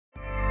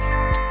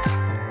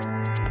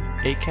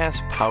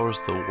Acast powers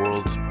the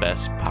world's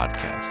best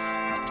podcasts.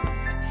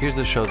 Here's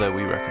a show that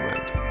we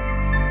recommend.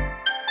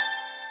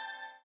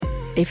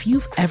 If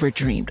you've ever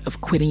dreamed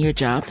of quitting your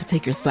job to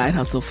take your side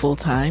hustle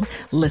full-time,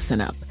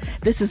 listen up.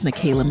 This is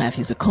Nicaila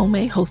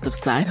Matthews-Okome, host of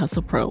Side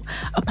Hustle Pro,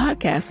 a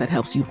podcast that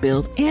helps you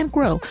build and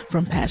grow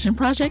from passion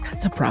project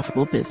to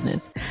profitable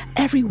business.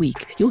 Every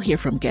week, you'll hear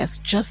from guests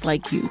just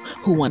like you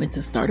who wanted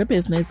to start a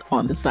business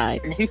on the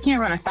side. If you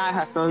can't run a side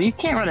hustle, you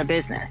can't run a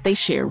business. They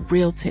share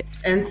real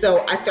tips. And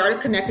so I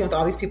started connecting with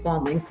all these people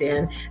on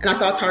LinkedIn, and I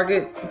saw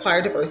Target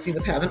Supplier Diversity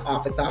was having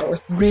office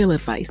hours. Real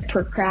advice.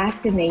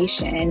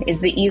 Procrastination is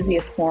the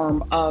easiest form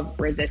of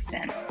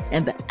resistance.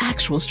 And the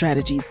actual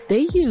strategies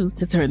they use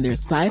to turn their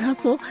side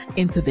hustle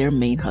into their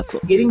main hustle.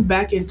 Getting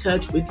back in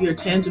touch with your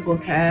tangible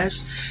cash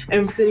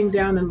and sitting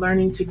down and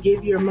learning to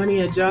give your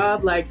money a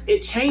job, like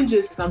it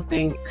changes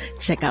something.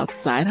 Check out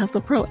Side Hustle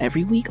Pro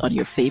every week on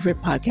your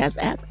favorite podcast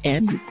app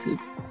and YouTube.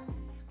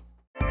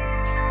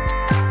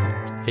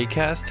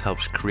 Acast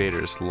helps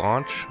creators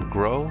launch,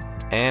 grow,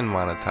 and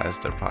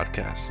monetize their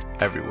podcasts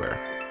everywhere.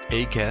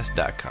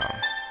 Acast.com.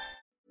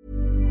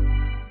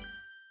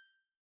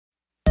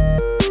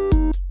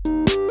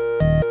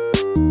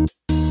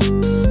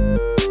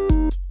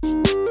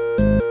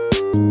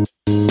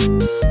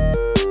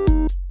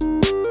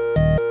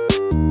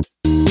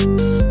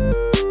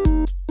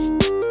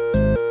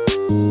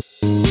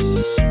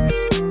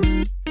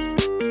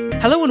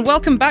 Hello and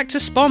welcome back to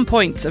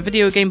Spawnpoint, a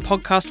video game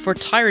podcast for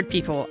tired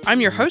people.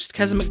 I'm your host,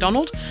 Keza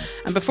McDonald,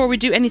 and before we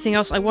do anything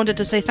else, I wanted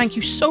to say thank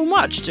you so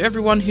much to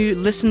everyone who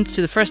listened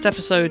to the first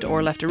episode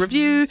or left a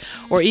review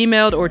or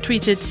emailed or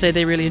tweeted to say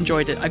they really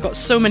enjoyed it. I got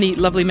so many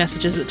lovely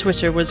messages that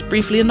Twitter was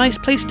briefly a nice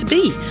place to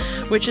be,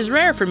 which is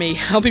rare for me.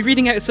 I'll be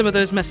reading out some of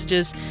those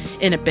messages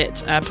in a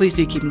bit. Please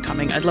do keep them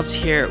coming. I'd love to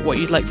hear what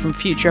you'd like from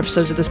future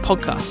episodes of this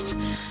podcast.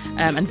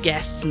 And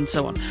guests and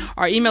so on.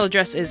 Our email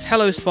address is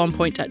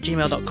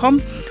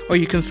hellospawnpoint@gmail.com, or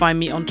you can find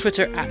me on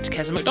Twitter at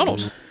Keza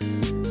McDonald.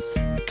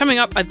 Coming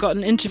up, I've got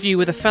an interview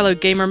with a fellow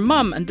gamer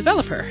mum and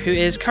developer who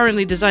is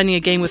currently designing a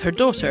game with her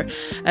daughter.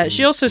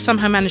 She also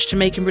somehow managed to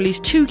make and release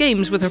 2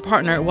 games with her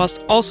partner whilst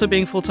also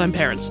being full-time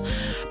parents.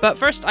 But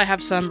first, I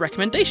have some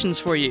recommendations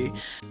for you.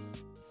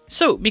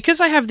 So,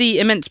 because I have the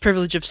immense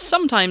privilege of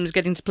sometimes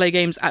getting to play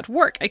games at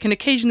work, I can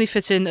occasionally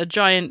fit in a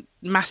giant,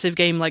 massive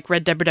game like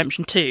Red Dead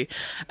Redemption 2,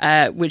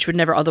 which would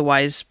never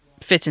otherwise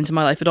fit into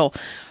my life at all.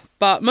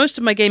 But most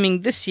of my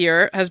gaming this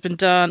year has been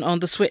done on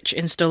the Switch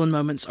in stolen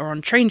moments, or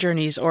on train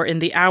journeys, or in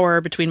the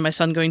hour between my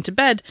son going to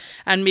bed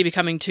and me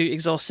becoming too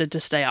exhausted to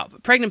stay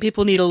up. Pregnant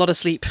people need a lot of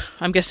sleep.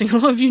 I'm guessing a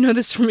lot of you know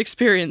this from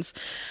experience.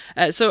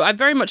 So I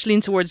very much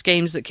lean towards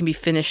games that can be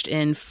finished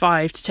in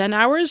 5 to 10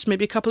 hours,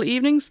 maybe a couple of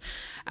evenings,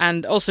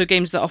 and also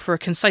games that offer a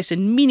concise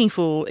and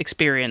meaningful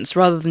experience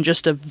rather than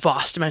just a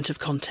vast amount of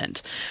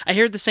content. I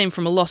hear the same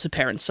from a lot of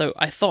parents, so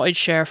I thought I'd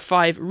share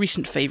 5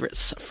 recent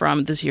favourites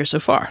from this year so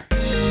far.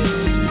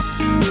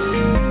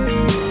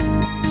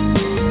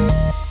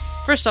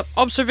 First up,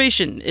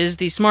 Observation is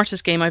the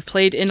smartest game I've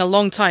played in a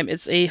long time.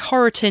 It's a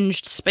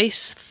horror-tinged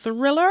space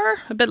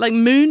thriller, a bit like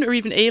Moon or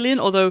even Alien,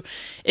 although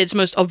its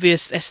most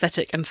obvious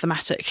aesthetic and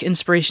thematic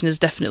inspiration is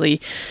definitely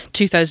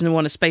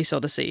 2001: A Space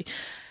Odyssey.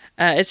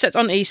 It's set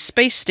on a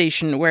space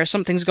station where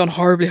something's gone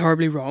horribly,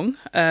 horribly wrong,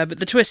 but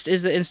the twist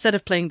is that instead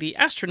of playing the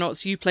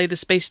astronauts, you play the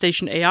space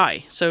station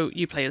AI, so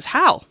you play as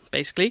HAL,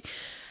 basically.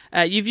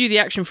 You view the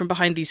action from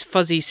behind these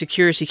fuzzy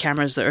security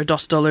cameras that are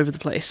dotted all over the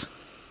place.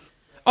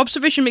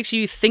 Observation makes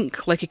you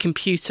think like a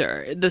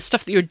computer. The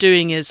stuff that you're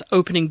doing is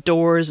opening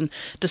doors and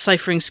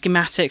deciphering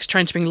schematics,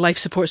 trying to bring life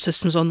support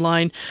systems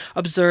online,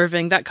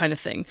 observing, that kind of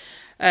thing.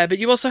 But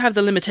you also have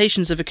the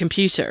limitations of a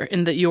computer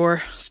in that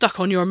you're stuck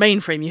on your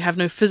mainframe, you have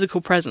no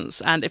physical presence,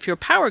 and if your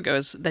power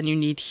goes, then you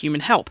need human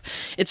help.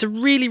 It's a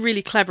really,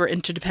 really clever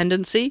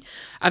interdependency.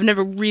 I've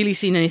never really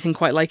seen anything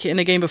quite like it in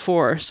a game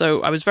before,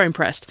 so I was very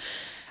impressed.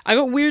 I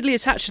got weirdly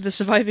attached to the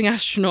surviving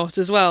astronaut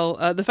as well.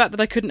 The fact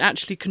that I couldn't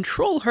actually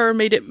control her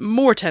made it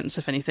more tense,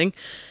 if anything.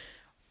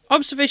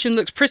 Observation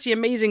looks pretty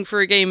amazing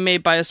for a game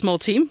made by a small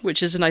team,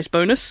 which is a nice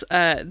bonus.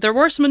 There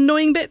were some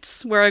annoying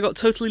bits where I got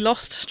totally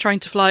lost trying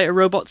to fly a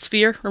robot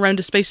sphere around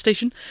a space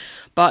station,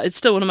 but it's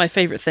still one of my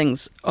favourite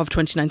things of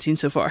 2019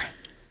 so far.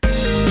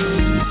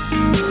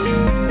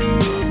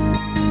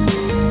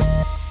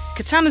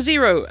 Katana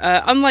Zero.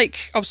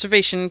 Unlike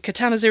Observation,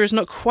 Katana Zero is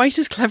not quite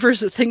as clever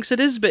as it thinks it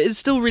is, but it's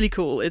still really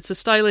cool. It's a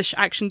stylish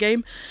action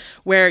game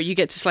where you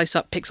get to slice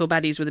up pixel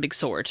baddies with a big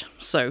sword.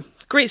 So,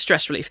 great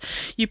stress relief.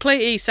 You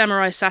play a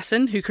samurai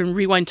assassin who can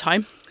rewind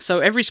time, so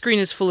every screen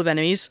is full of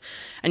enemies,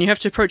 and you have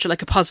to approach it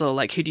like a puzzle,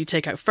 like who do you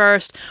take out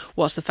first,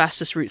 what's the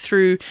fastest route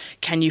through,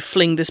 can you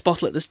fling this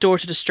bottle at this door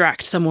to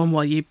distract someone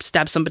while you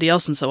stab somebody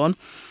else, and so on.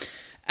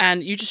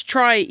 And you just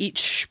try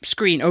each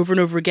screen over and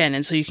over again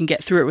until you can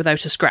get through it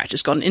without a scratch.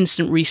 It's got an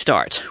instant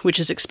restart, which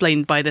is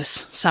explained by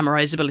this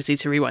samurai's ability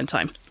to rewind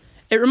time.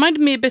 It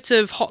reminded me a bit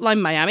of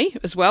Hotline Miami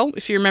as well,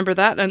 if you remember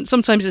that, and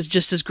sometimes it's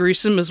just as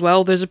gruesome as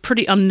well. There's a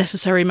pretty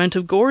unnecessary amount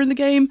of gore in the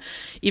game,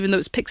 even though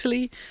it's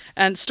pixely,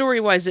 and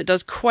story-wise it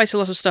does quite a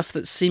lot of stuff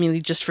that's seemingly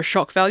just for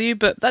shock value,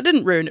 but that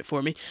didn't ruin it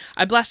for me.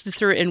 I blasted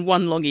through it in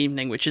one long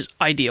evening, which is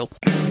ideal.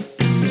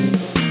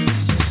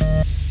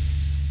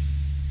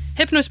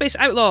 Hypnospace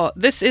Outlaw.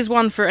 This is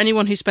one for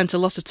anyone who spent a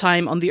lot of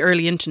time on the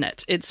early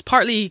internet. It's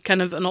partly kind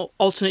of an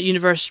alternate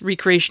universe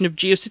recreation of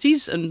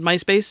GeoCities and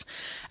MySpace,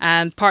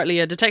 and partly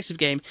a detective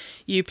game.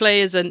 You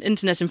play as an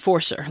internet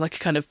enforcer, like a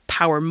kind of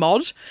power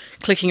mod,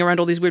 clicking around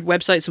all these weird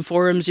websites and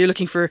forums. You're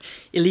looking for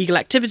illegal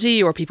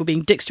activity or people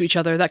being dicks to each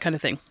other, that kind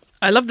of thing.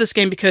 I love this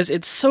game because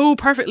it so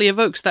perfectly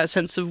evokes that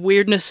sense of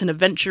weirdness and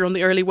adventure on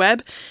the early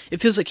web. It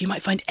feels like you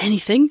might find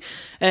anything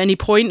at any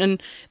point,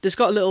 and there's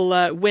got a little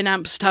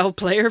Winamp style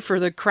player for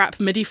the crap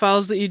MIDI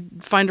files that you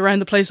find around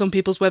the place on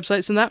people's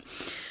websites and that.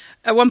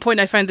 At one point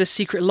I found this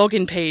secret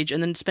login page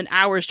and then spent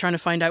hours trying to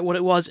find out what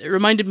it was. It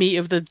reminded me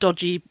of the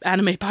dodgy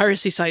anime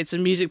piracy sites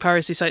and music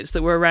piracy sites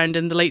that were around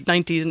in the late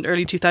 90s and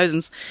early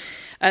 2000s.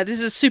 This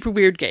is a super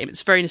weird game.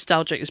 It's very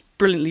nostalgic. It's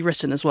brilliantly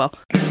written as well.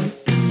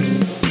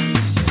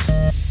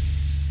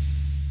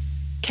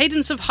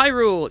 Cadence of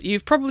Hyrule.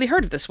 You've probably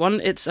heard of this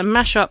one. It's a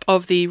mashup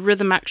of the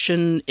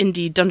rhythm-action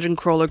indie dungeon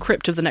crawler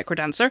Crypt of the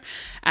Necrodancer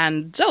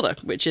and Zelda,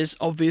 which is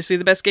obviously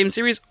the best game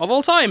series of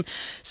all time.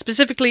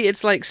 Specifically,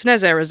 it's like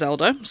SNES-era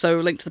Zelda, so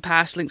Link to the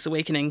Past, Link's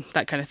Awakening,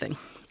 that kind of thing.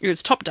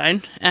 It's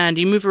top-down, and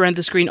you move around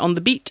the screen on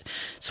the beat,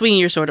 swinging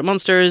your sword at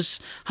monsters,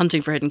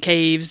 hunting for hidden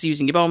caves,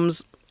 using your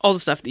bombs, all the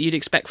stuff that you'd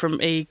expect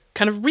from a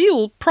kind of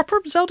real,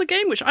 proper Zelda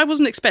game, which I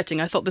wasn't expecting.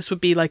 I thought this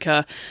would be like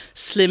a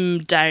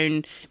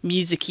slimmed-down,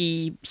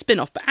 music-y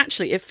spin-off, but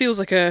actually it feels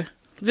like a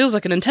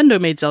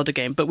Nintendo-made Zelda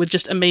game, but with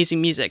just amazing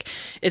music.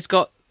 It's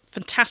got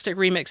fantastic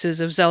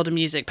remixes of Zelda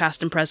music,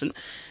 past and present,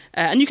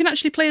 and you can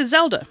actually play as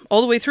Zelda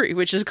all the way through,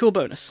 which is a cool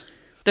bonus.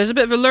 There's a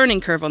bit of a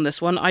learning curve on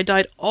this one. I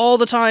died all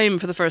the time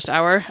for the first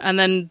hour, and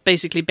then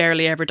basically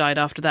barely ever died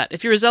after that.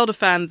 If you're a Zelda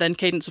fan, then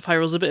Cadence of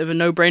Hyrule is a bit of a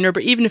no-brainer,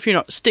 but even if you're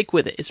not, stick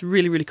with it. It's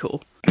really, really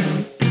cool.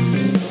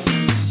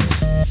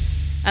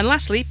 And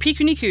lastly,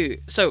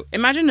 Pikuniku. So,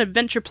 imagine an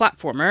adventure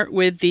platformer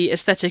with the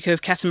aesthetic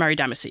of Katamari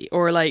Damacy,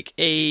 or like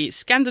a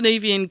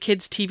Scandinavian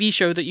kids' TV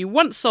show that you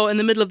once saw in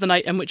the middle of the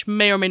night and which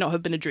may or may not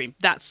have been a dream.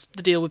 That's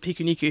the deal with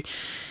Pikuniku.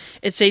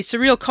 It's a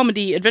surreal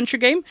comedy adventure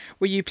game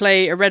where you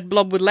play a red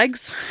blob with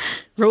legs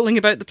rolling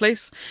about the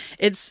place.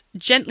 It's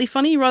gently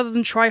funny rather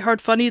than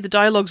try-hard funny. The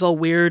dialogue's all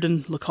weird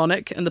and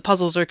laconic, and the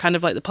puzzles are kind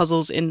of like the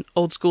puzzles in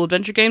old-school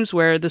adventure games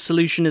where the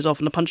solution is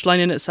often a punchline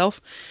in itself.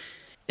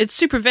 It's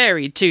super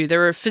varied too.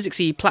 There are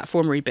physicsy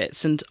platformery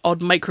bits and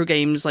odd micro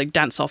games like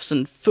dance-offs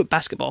and foot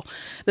basketball.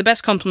 The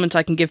best compliment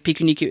I can give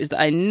Pikuniku is that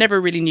I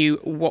never really knew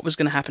what was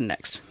going to happen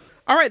next.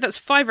 Alright, that's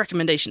 5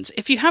 recommendations.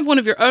 If you have one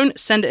of your own,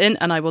 send it in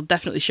and I will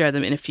definitely share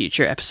them in a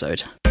future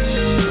episode.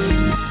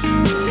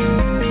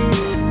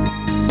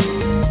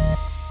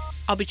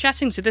 I'll be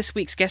chatting to this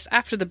week's guest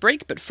after the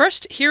break, but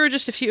first, here are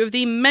just a few of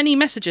the many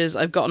messages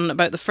I've gotten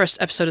about the first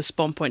episode of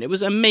Spawnpoint. It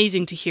was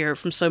amazing to hear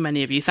from so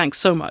many of you. Thanks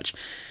so much.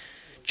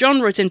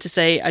 John wrote in to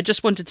say, I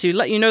just wanted to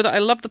let you know that I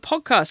love the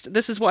podcast.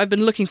 This is what I've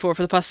been looking for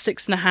the past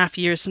 6.5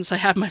 years since I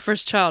had my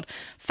first child.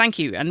 Thank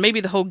you. And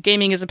maybe the whole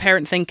gaming as a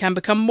parent thing can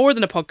become more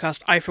than a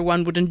podcast. I, for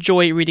one, would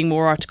enjoy reading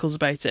more articles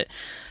about it.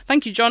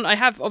 Thank you, John. I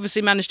have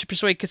obviously managed to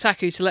persuade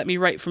Kotaku to let me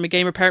write from a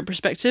gamer parent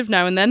perspective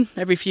now and then,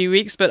 every few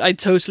weeks, but I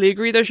totally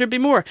agree there should be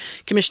more.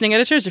 Commissioning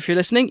editors, if you're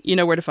listening, you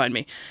know where to find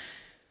me.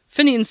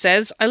 Finian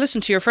says, I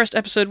listened to your first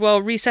episode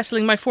while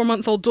resettling my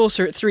 4-month-old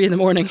daughter at 3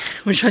 a.m,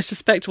 which I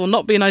suspect will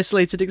not be an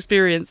isolated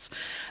experience.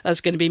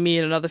 That's going to be me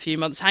in another few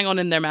months. Hang on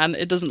in there, man.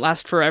 It doesn't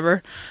last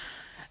forever.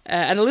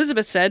 And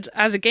Elizabeth said,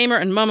 as a gamer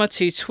and mama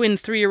to twin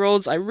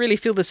 3-year-olds, I really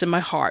feel this in my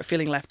heart,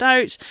 feeling left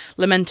out,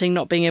 lamenting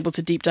not being able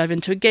to deep dive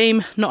into a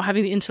game, not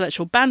having the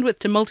intellectual bandwidth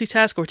to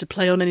multitask or to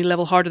play on any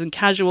level harder than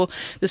casual.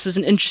 This was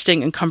an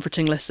interesting and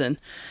comforting listen.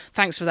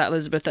 Thanks for that,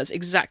 Elizabeth. That's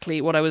exactly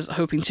what I was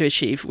hoping to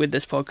achieve with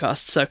this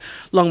podcast, so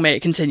long may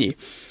it continue.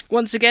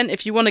 Once again,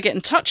 if you want to get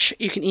in touch,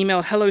 you can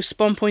email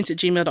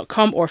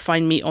hellospawnpoint@gmail.com or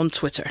find me on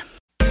Twitter.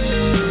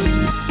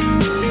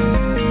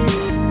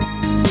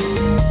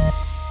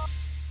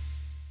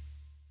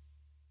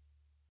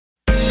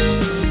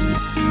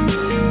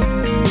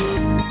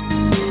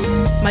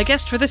 My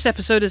guest for this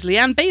episode is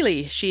Leanne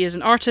Bayley. She is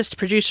an artist,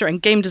 producer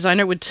and game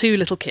designer with 2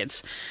 little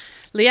kids.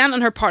 Leanne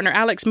and her partner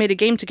Alex made a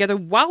game together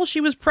while she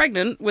was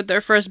pregnant with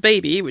their first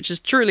baby, which is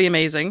truly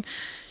amazing.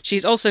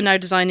 She's also now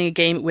designing a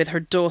game with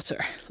her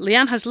daughter.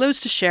 Leanne has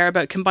loads to share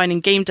about combining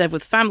game dev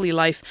with family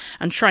life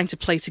and trying to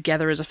play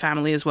together as a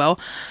family as well.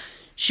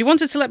 She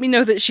wanted to let me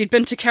know that she'd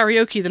been to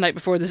karaoke the night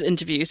before this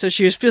interview, so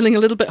she was feeling a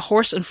little bit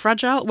hoarse and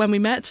fragile when we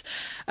met.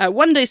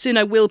 One day soon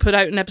I will put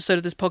out an episode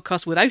of this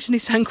podcast without any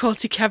sound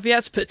quality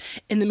caveats, but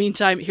in the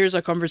meantime, here's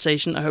our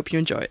conversation. I hope you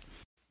enjoy it.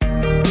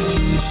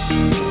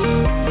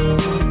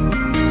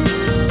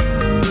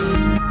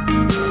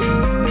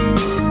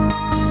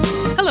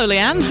 Hello,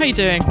 Leanne. How are you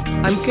doing?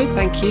 I'm good,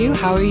 thank you.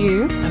 How are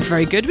you? I'm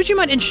Very good. Would you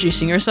mind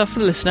introducing yourself for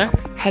the listener?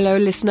 Hello,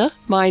 listener.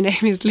 My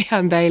name is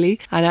Leanne Bayley,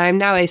 and I am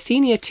now a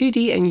senior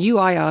 2D and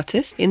UI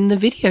artist in the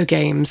video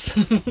games.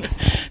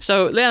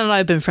 So, Leanne and I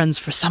have been friends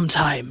for some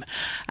time,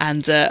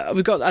 and as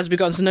we've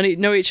gotten to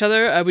know each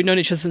other, we've known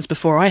each other since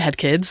before I had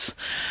kids,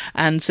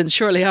 and since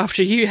shortly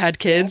after you had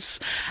kids.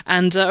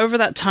 And over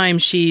that time,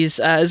 she's,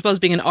 as well as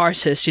being an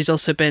artist, she's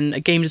also been a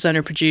game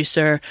designer,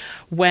 producer.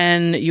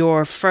 When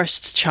your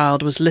first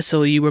child was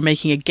little, you were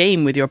making a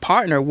game with your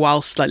partner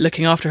whilst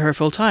looking after her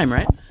full time,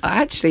 right?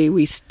 Actually,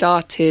 we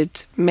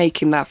started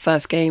making that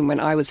first game when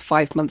I was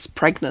 5 months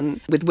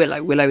pregnant with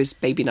Willow. Willow is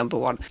baby number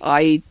one.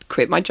 I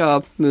quit my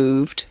job,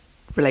 moved,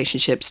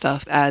 relationship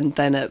stuff, and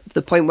then at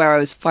the point where I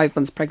was 5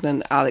 months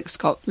pregnant, Alex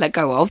got let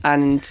go of,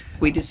 and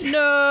we just...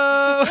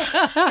 No!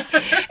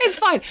 It's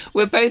fine.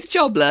 We're both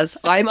jobless.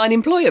 I'm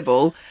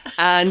unemployable,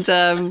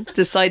 and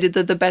decided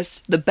that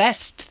the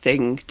best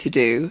thing to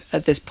do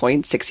at this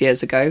point, 6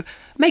 years ago,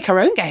 make our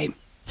own game.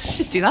 Let's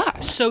just do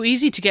that. So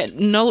easy to get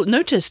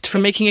noticed for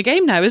making a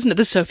game now, isn't it?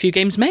 There's so few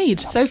games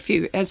made. So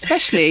few,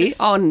 especially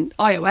on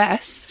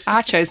iOS,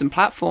 our chosen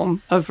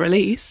platform of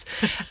release.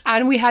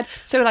 And we're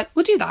like,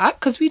 we'll do that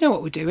because we know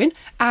what we're doing.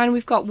 And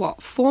we've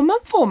got, 4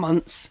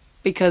 months?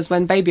 Because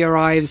when baby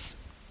arrives,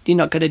 you're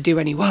not going to do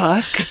any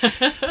work.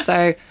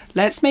 So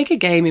let's make a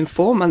game in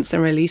 4 months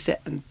and release it.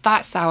 And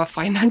that's our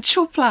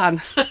financial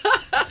plan.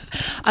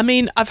 I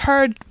mean, I've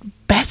heard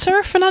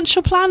better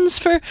financial plans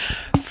for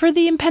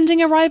the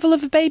impending arrival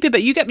of a baby,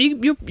 but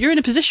you're in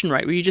a position,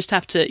 right, where you just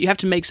have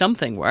to make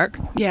something work.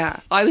 Yeah,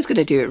 I was going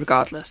to do it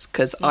regardless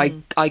because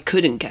I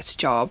couldn't get a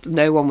job.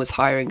 No one was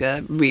hiring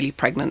a really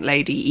pregnant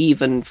lady,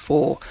 even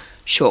for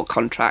short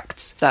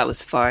contracts. That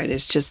was fine.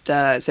 It's just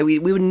so we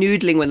were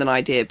noodling with an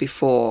idea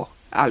before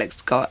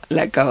Alex got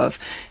let go of,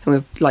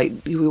 and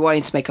we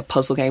wanted to make a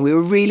puzzle game. We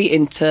were really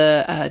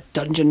into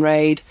Dungeon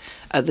Raid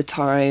at the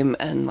time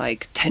and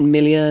 10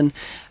 million.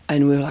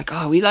 And we were like,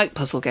 we like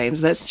puzzle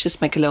games. Let's just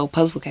make a little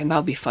puzzle game.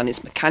 That'll be fun.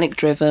 It's mechanic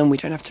driven. We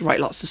don't have to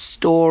write lots of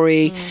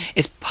story.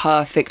 It's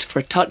perfect for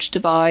a touch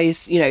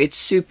device. It's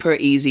super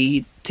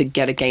easy to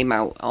get a game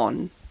out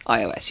on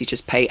iOS. You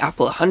just pay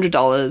Apple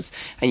 $100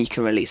 and you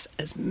can release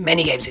as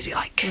many games as you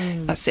like.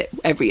 That's it,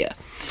 every year.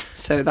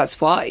 So that's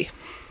why.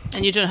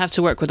 And you don't have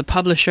to work with a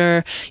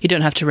publisher, you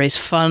don't have to raise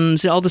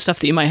funds, all the stuff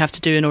that you might have to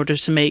do in order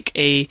to make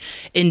a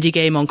indie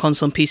game on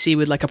console and PC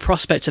with a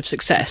prospect of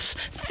success.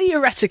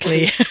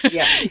 Theoretically,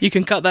 you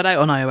can cut that out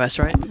on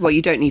iOS, right? Well,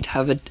 you don't need to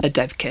have a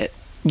dev kit.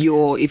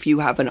 If you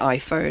have an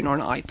iPhone or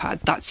an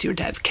iPad, that's your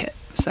dev kit.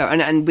 So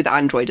and with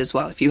Android as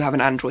well, if you have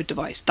an Android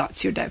device,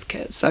 that's your dev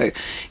kit. So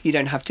you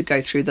don't have to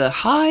go through the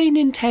hi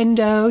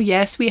Nintendo,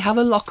 yes, we have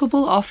a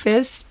lockable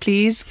office,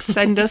 please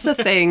send us a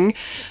thing,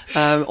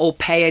 or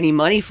pay any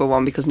money for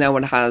one because no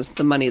one has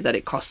the money that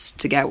it costs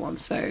to get one.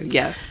 So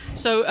yeah.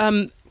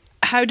 So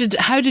how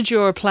did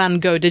your plan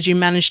go? Did you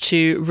manage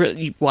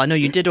to? I know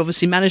you did.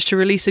 Obviously, manage to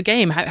release a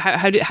game.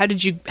 How did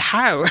that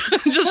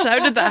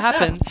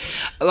happen?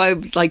 I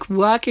was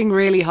working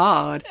really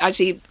hard.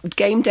 Actually,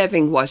 game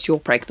deving whilst you're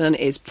pregnant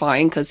is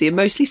fine because you're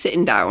mostly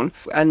sitting down.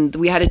 And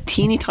we had a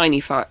teeny tiny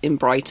flat in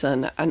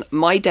Brighton, and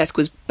my desk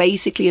was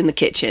basically in the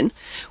kitchen,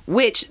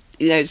 which.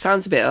 It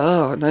sounds a bit,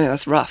 oh, no,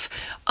 that's rough.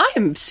 I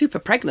am super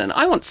pregnant.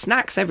 I want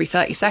snacks every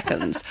 30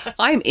 seconds.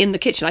 I'm in the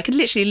kitchen. I could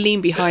literally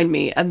lean behind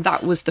me, and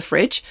that was the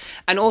fridge.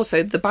 And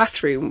also, the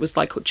bathroom was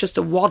just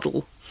a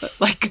waddle,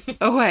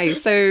 away.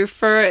 So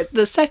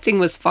the setting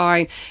was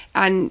fine.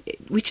 And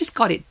we just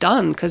got it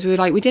done because we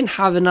were we didn't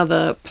have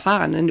another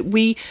plan. And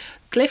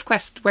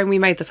GlyphQuest, when we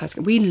made the first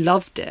game, we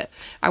loved it.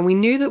 And we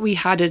knew that we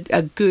had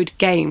a good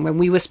game when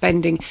we were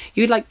spending,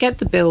 you'd get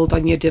the build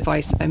on your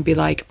device and be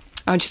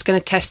I'm just going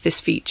to test this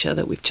feature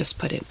that we've just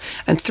put in.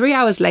 And 3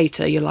 hours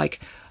later, you're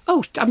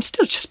oh, I'm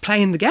still just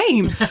playing the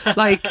game.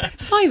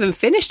 It's not even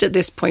finished at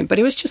this point, but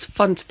it was just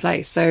fun to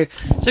play. So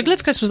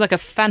GlyphQuest was a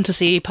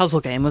fantasy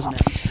puzzle game, wasn't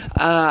it?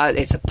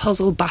 It's a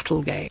puzzle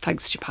battle game.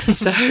 Thanks, Japan.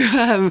 So,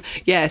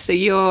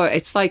 so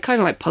it's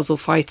kind of like Puzzle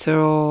Fighter,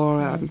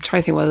 or I'm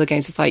trying to think what other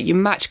games. It's you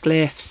match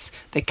glyphs,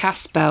 they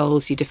cast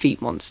spells, you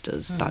defeat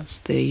monsters. That's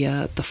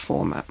the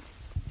format.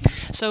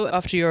 So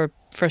after your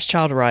first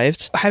child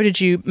arrived, how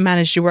did you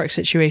manage your work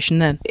situation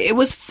then? It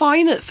was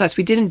fine at first.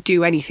 We didn't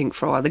do anything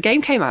for a while. The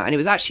game came out and it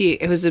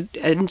was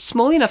a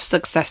small enough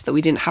success that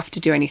we didn't have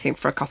to do anything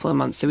for a couple of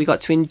months. So we got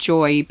to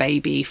enjoy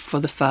baby for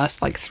the first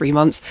 3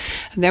 months.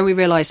 And then we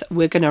realised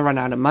we're going to run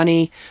out of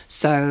money.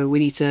 So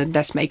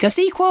let's make a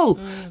sequel.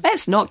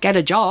 Let's not get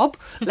a job.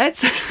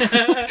 Let's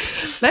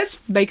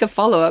make a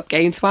follow-up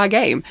game to our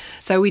game.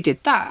 So we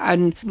did that.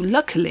 And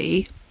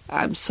luckily...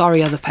 I'm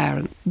sorry, other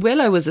parent.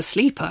 Willow was a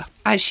sleeper,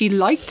 and she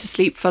liked to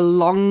sleep for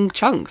long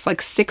chunks,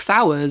 6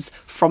 hours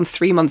from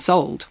 3 months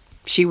old.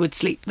 She would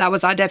sleep. That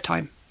was our dev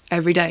time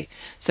every day.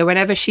 So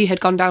whenever she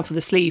had gone down for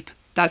the sleep,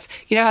 That's,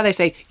 you know how they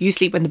say, you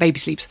sleep when the baby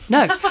sleeps.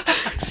 No.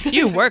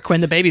 You work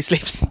when the baby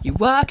sleeps. You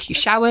work, you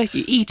shower,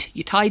 you eat,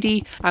 you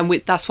tidy. And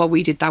that's what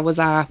we did. That was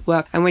our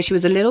work. And when she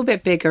was a little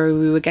bit bigger,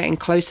 we were getting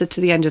closer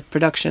to the end of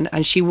production,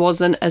 and she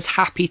wasn't as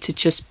happy to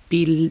just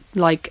be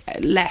like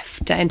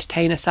left to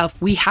entertain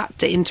herself. We had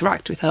to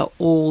interact with her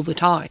all the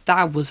time.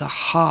 That was a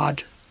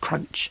hard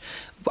crunch.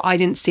 I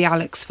didn't see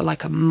Alex for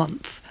like a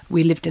month.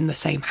 We lived in the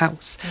same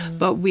house,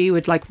 but we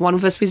would, like, one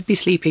of us would be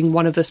sleeping,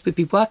 one of us would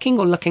be working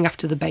or looking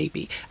after the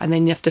baby, and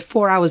then after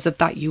 4 hours of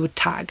that you would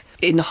tag.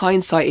 In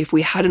hindsight, if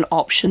we had an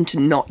option to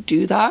not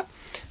do that,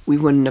 we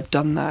wouldn't have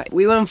done that.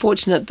 We were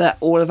unfortunate that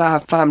all of our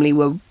family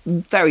were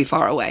very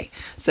far away,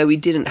 so we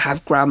didn't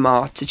have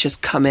grandma to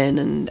just come in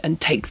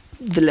and take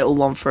the little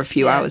one for a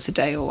few hours a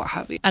day or what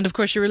have you. And of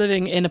course you were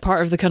living in a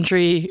part of the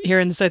country here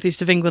in the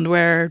southeast of England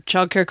where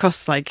childcare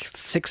costs like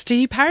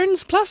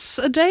 £60 plus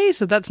a day,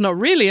 so that's not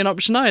really an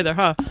option either,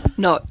 huh?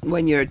 Not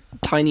when you're a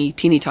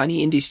teeny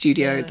tiny indie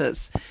studio.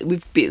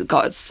 We've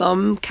got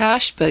some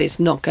cash, but it's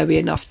not going to be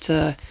enough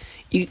to...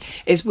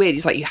 It's weird.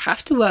 It's like you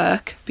have to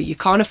work, but you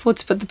can't afford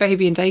to put the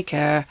baby in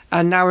daycare.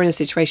 And now we're in a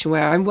situation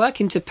where I'm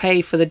working to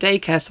pay for the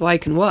daycare so I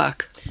can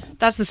work.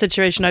 That's the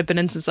situation I've been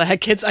in since I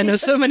had kids. I know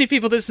so many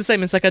people that's the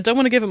same. It's like, I don't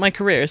want to give up my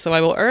career, so I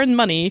will earn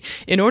money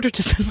in order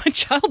to send my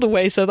child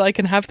away so that I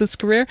can have this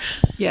career.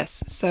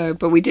 Yes. So,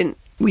 but we didn't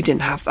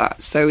have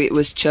that. So it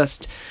was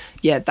just,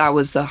 that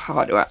was the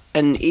hard work.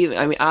 And even,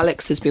 I mean,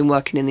 Alex has been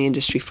working in the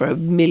industry for a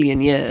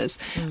million years,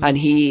 and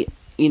he,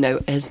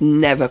 has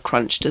never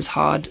crunched as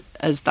hard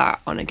as that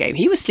on a game.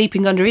 He was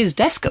sleeping under his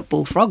desk at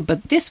Bullfrog,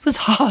 but this was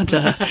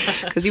harder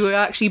because you were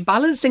actually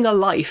balancing a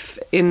life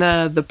in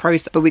the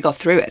process. But we got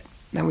through it.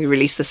 Then we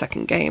released the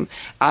second game,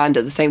 and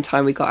at the same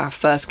time we got our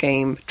first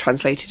game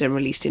translated and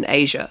released in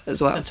Asia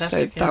as well.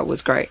 Fantastic, that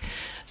was great.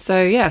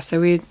 So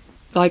we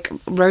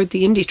rode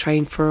the indie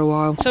train for a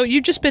while. So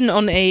you've just been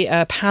on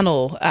a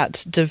panel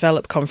at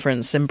Develop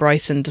Conference in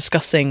Brighton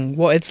discussing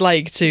what it's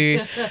like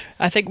to,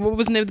 I think, what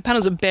was the name of the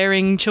panel? Was it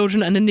bearing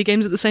children and indie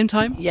games at the same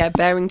time? Yeah,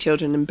 bearing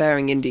children and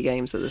bearing indie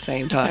games at the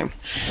same time.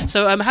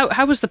 So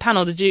how was the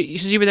panel?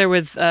 Because you were there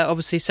with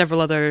obviously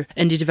several other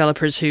indie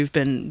developers who've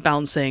been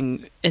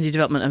balancing indie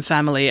development and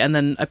family, and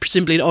then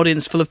presumably an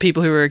audience full of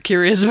people who were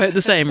curious about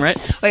the same, right?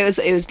 Well,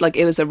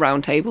 it was a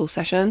round table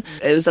session.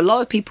 It was a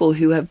lot of people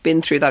who have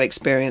been through that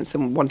experience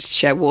and wanted to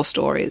share war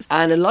stories,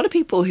 and a lot of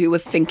people who were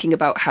thinking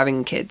about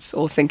having kids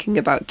or thinking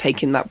about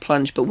taking that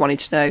plunge but wanted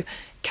to know,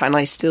 can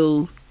I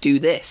still do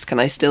this? Can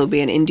I still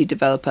be an indie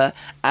developer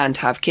and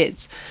have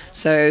kids?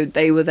 So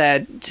they were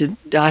there to,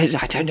 I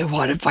don't know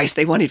what advice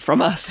they wanted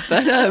from us,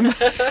 but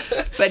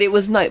it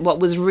was nice. What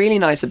was really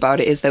nice about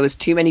it is there was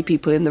too many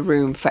people in the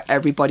room for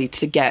everybody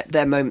to get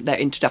their moment, their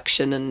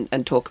introduction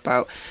and talk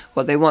about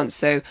what they want.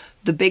 So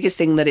the biggest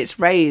thing that it's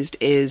raised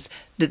is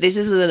that this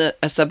isn't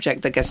a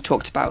subject that gets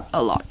talked about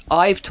a lot.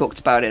 I've talked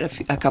about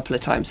it a couple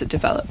of times at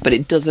Develop, but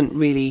it doesn't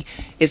really...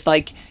 It's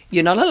like,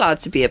 you're not allowed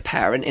to be a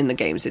parent in the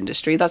games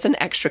industry. That's an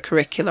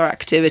extracurricular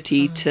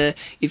activity to...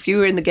 If you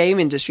were in the game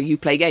industry, you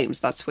play games.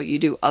 That's what you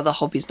do. Other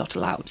hobbies not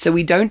allowed. So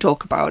we don't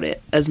talk about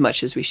it as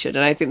much as we should.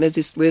 And I think there's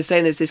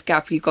this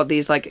gap. You've got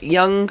these like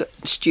young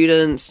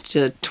students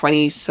to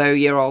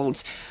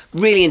 20-so-year-olds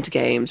really into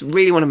games,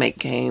 really want to make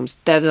games.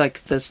 They're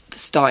like the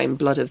starting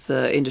blood of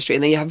the industry.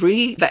 And then you have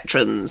really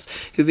veterans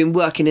who've been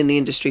working in the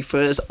industry for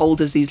as old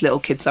as these little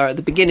kids are at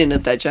the beginning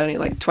of their journey,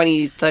 like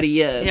 20, 30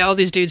 years. Yeah, all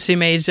these dudes who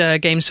made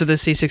games for the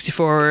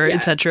C64,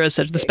 etc.,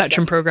 the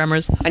Spectrum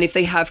programmers. And if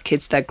they have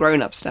kids, they're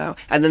grown-ups now.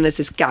 And then there's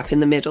this gap in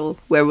the middle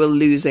where we're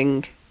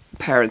losing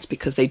parents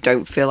because they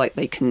don't feel like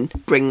they can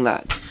bring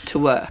that to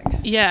work.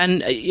 Yeah,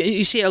 and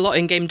you see a lot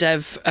in game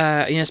dev.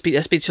 I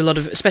speak to a lot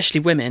of, especially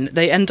women.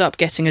 They end up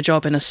getting a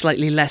job in a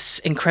slightly less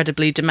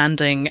incredibly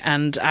demanding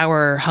and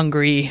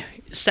hour-hungry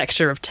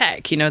sector of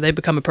tech. They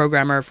become a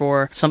programmer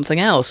for something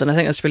else, and I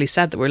think that's really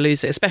sad that we're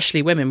losing,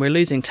 especially women. We're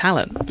losing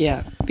talent.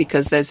 Yeah,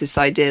 because there's this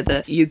idea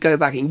that you go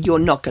back and you're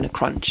not going to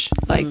crunch.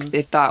 Like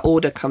if that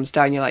order comes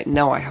down, you're like,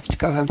 no, I have to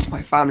go home to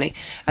my family,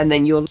 and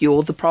then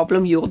you're the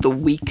problem. You're the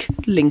weak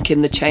link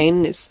in the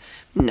chain. That's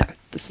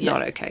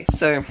not okay.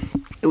 So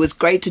it was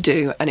great to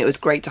do, and it was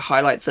great to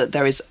highlight that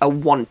there is a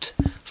want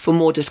for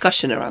more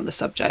discussion around the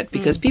subject,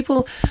 because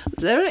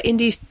there are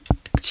indie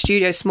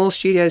studios, small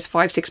studios,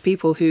 5-6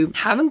 people who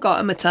haven't got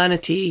a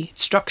maternity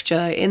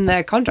structure in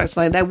their contracts.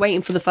 Like they're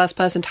waiting for the first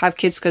person to have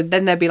kids, because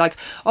then they'll be like,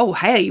 oh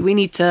hey, we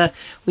need to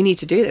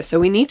do this. So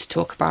we need to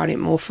talk about it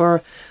more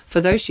for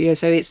those studios.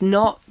 So it's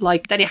not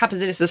like that it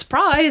happens and it's a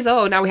surprise,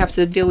 oh now we have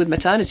to deal with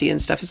maternity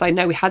and stuff. It's like,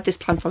 no, we had this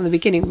plan from the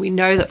beginning. We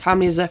know that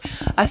families are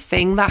a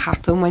thing that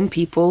happen when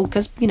people,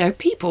 because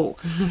people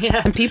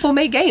and people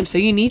make games, so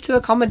you need to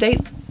accommodate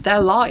their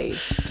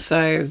lives.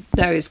 So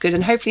no, it's good,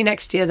 and hopefully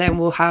next year then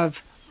we'll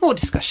have more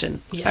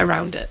discussion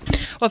around it. Well,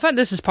 I found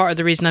this is part of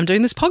the reason I'm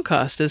doing this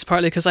podcast, is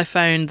partly because I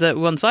found that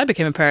once I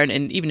became a parent,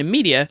 and even in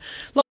media...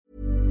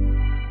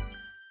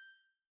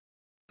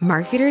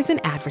 Marketers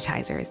and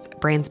advertisers,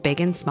 brands big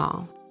and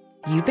small.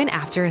 You've been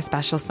after a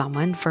special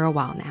someone for a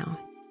while now.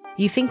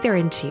 You think they're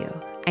into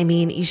you, I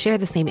mean, you share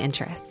the same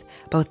interests,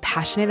 both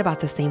passionate about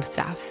the same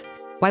stuff.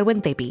 Why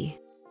wouldn't they be?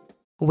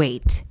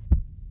 Wait.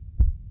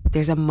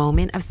 There's a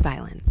moment of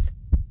silence.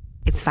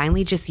 It's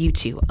finally just you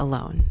two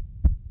alone.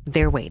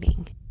 They're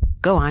waiting.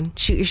 Go on,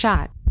 shoot your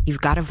shot.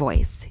 You've got a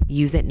voice.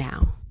 Use it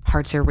now.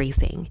 Hearts are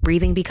racing.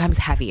 Breathing becomes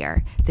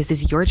heavier. This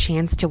is your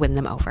chance to win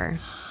them over.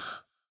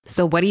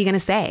 So what are you going to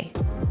say?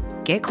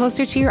 Get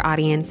closer to your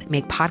audience.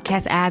 Make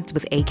podcast ads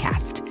with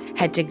Acast.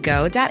 Head to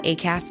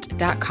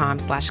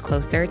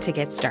go.acast.com/closer to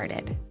get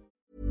started.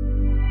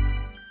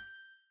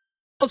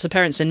 Lots of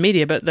parents in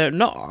media, but there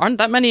aren't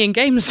that many in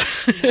games.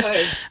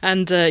 No.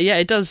 And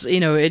it does,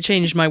 it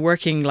changed my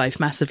working life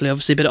massively,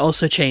 obviously, but it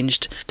also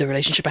changed the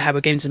relationship I have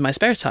with games in my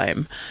spare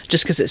time,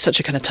 just because it's such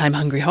a kind of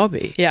time-hungry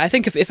hobby. Yeah, I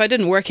think if I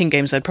didn't work in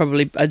games, I'd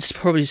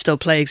probably still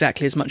play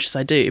exactly as much as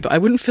I do, but I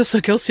wouldn't feel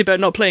so guilty about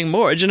not playing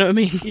more, do you know what I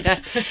mean? Yeah,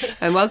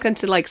 and welcome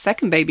to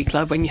second baby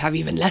club when you have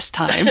even less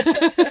time.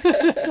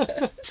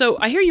 So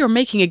I hear you're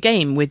making a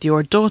game with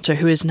your daughter,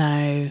 who is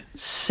now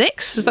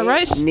 6, is that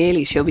right?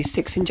 Nearly, she'll be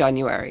 6 in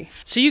January.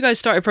 So you guys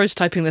started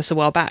prototyping this a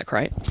while back,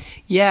 right?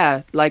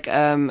 Yeah,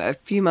 a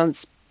few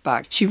months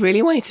back. She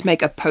really wanted to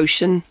make a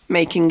potion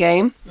making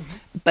game,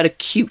 but a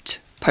cute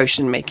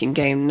potion making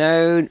game.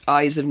 No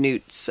eyes of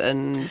newts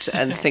and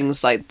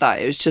things like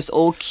that. It was just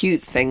all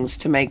cute things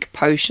to make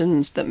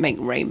potions that make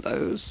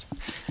rainbows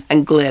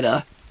and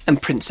glitter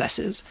and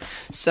princesses.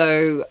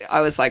 So I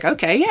was like,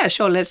 okay, yeah,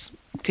 sure, let's...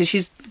 Because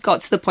she's got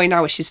to the point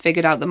now where she's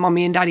figured out that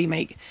mommy and daddy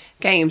make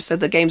games. So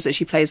the games that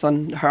she plays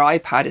on her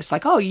iPad, it's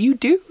like, oh, you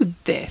do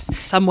this.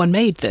 Someone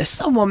made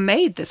this.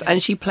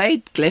 And she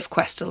played Glyph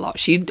Quest a lot.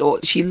 She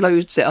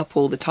loads it up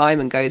all the time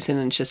and goes in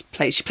and just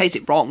plays. She plays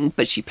it wrong,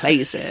 but she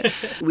plays it.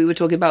 We were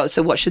talking about,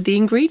 so what should the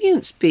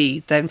ingredients be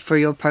then for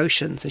your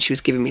potions? And she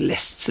was giving me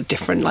lists of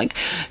different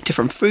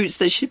fruits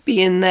that should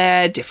be in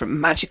there, different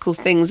magical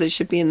things that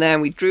should be in there.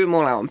 And we drew them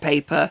all out on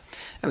paper.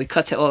 And we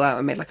cut it all out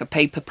and made a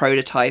paper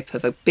prototype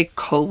of a big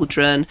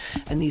cauldron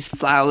and these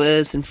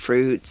flowers and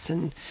fruits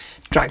and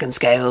dragon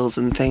scales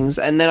and things.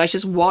 And then I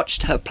just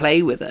watched her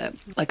play with it,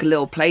 like a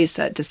little play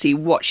set, to see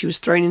what she was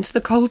throwing into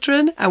the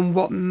cauldron and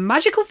what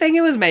magical thing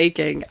it was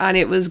making. And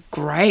it was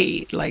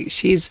great.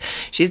 She's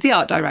the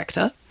art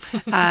director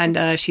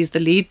and she's the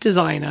lead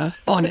designer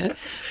on it.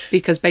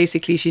 Because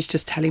basically she's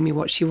just telling me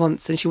what she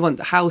wants and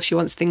how she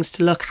wants things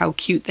to look, how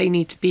cute they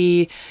need to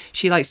be.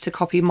 She likes to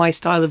copy my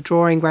style of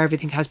drawing where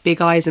everything has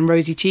big eyes and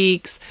rosy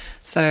cheeks.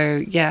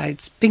 So yeah,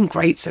 it's been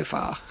great so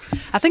far.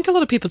 I think a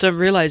lot of people don't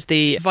realise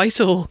the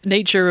vital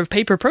nature of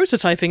paper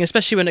prototyping,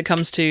 especially when it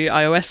comes to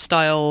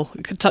iOS-style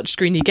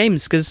touchscreeny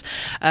games, because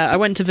I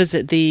went to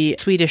visit the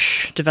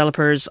Swedish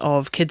developers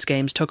of kids'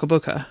 games,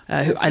 Tokaboka,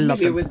 who I love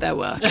them. With their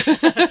work.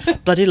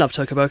 Bloody love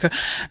Tokaboka.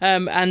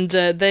 And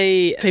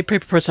they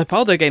paper prototype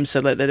all their games, so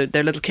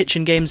their little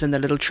kitchen games and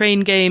their little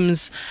train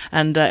games,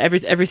 and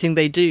everything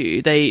they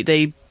do,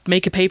 they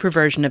make a paper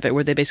version of it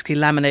where they basically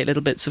laminate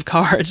little bits of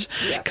card,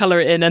 colour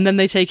it in, and then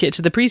they take it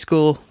to the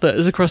preschool that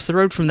is across the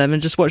road from them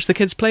and just watch the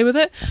kids play with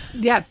it.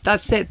 Yeah,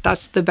 that's it.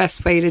 That's the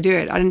best way to do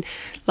it. And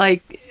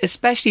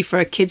especially for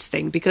a kids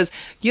thing, because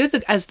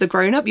as the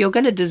grown-up, you're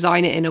going to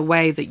design it in a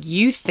way that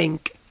you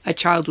think a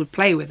child would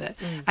play with it.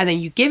 And then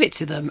you give it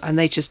to them and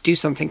they just do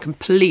something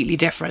completely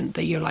different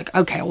that you're like,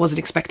 okay, I wasn't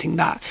expecting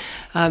that.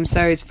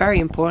 So it's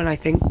very important, I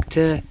think,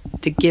 to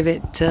give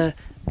it to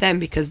them,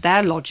 because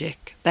their logic,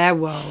 their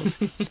world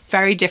is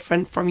very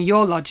different from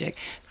your logic.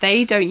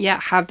 They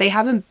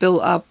haven't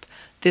built up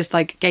this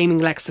gaming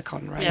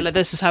lexicon, right? Yeah,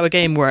 this is how a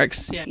game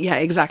works. Yeah,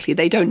 exactly.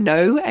 They don't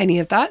know any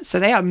of that,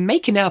 so they are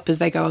making it up as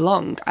they go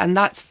along, and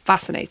that's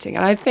fascinating.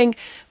 And I think,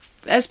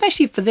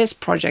 especially for this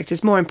project,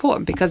 it's more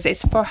important because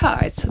it's for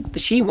her.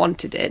 She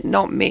wanted it,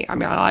 not me. I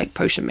mean, I like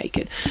potion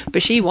making,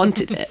 but she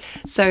wanted it.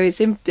 So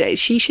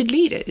she should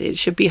lead it. It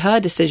should be her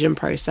decision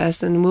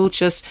process, and we'll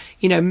just,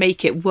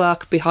 make it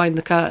work behind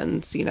the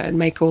curtains, and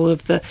make all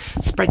of the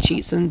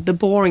spreadsheets and the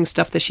boring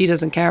stuff that she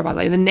doesn't care about,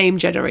 like the name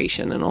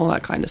generation and all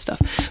that kind of stuff.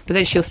 But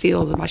then she'll see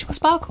all the magical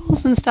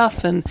sparkles and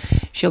stuff, and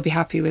she'll be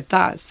happy with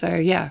that. So,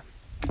 yeah.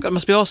 It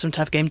must be awesome to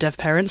have game dev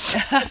parents.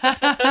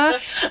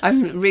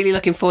 I'm really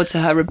looking forward to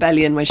her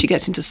rebellion when she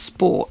gets into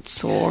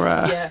sports or...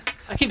 I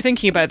keep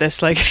thinking about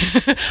this,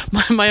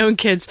 my own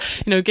kids,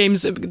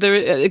 games,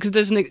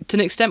 because to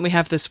an extent we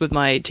have this with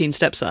my teen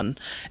stepson,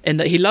 in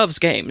that he loves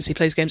games. He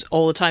plays games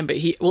all the time, but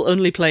he will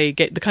only play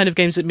the kind of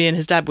games that me and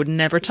his dad would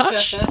never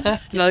touch.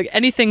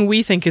 Anything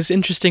we think is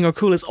interesting or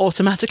cool is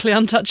automatically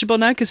untouchable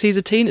now because he's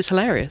a teen. It's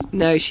hilarious.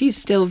 No, she's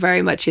still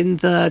very much in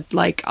the,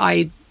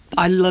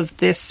 I love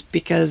this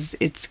because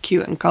it's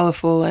cute and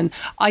colourful, and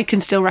I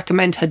can still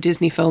recommend her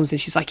Disney films,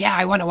 and she's like, yeah,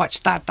 I want to watch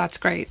that, that's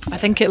great. I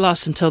think it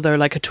lasts until they're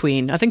like a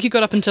tween. I think you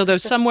got up until they're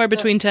somewhere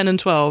between 10 and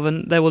 12,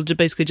 and they will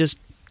basically just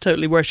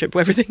totally worship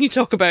everything you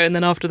talk about, and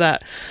then after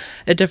that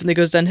it definitely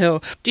goes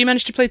downhill. Do you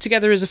manage to play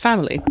together as a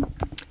family?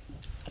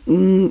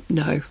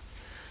 No.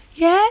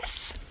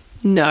 Yes?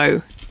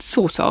 No.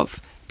 Sort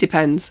of.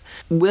 Depends.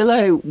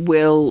 Willow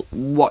will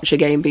watch a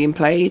game being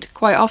played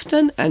quite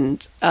often,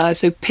 and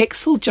so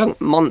Pixel Junk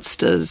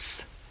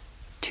Monsters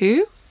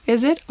 2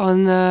 is it,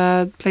 on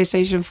the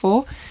PlayStation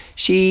 4.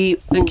 The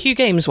Q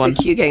Games one.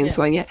 The Q Games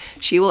one, yeah.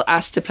 She will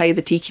ask to play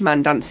the Tiki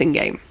Man dancing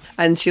game,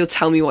 and she'll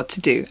tell me what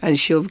to do, and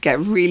she'll get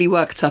really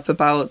worked up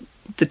about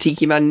the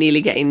Tiki Man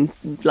nearly getting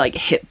like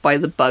hit by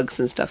the bugs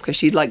and stuff, because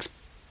she likes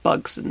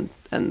bugs and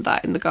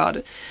that in the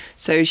garden.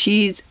 So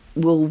she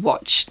will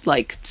watch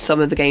like some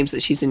of the games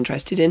that she's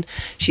interested in.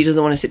 She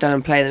doesn't want to sit down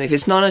and play them. If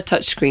it's not a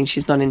touchscreen,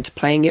 she's not into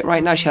playing it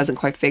right now. She hasn't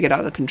quite figured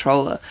out the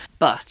controller.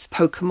 But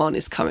Pokemon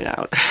is coming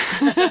out.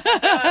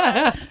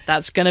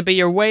 That's going to be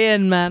your way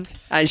in, man.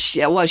 And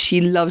she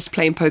loves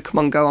playing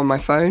Pokemon Go on my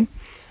phone.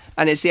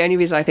 And it's the only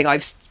reason I think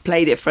I've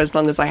played it for as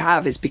long as I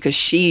have is because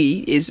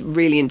she is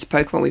really into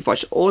Pokemon. We've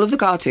watched all of the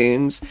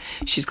cartoons.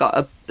 She's got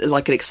an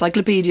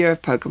encyclopedia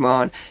of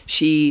Pokemon.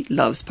 She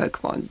loves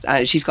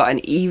Pokemon. She's got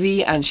an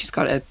Eevee and she's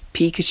got a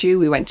Pikachu.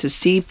 We went to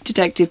see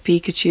Detective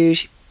Pikachu.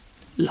 She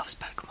loves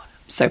Pokemon.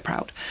 I'm so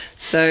proud.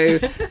 So,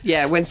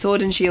 yeah, when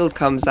Sword and Shield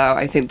comes out,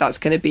 I think that's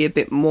going to be a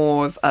bit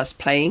more of us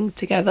playing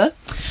together.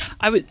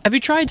 Have you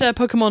tried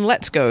Pokemon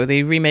Let's Go,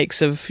 the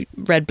remakes of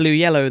Red, Blue,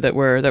 Yellow that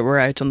were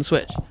out on the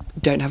Switch?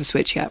 Don't have a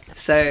Switch yet.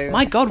 So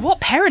my God, what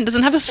parent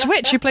doesn't have a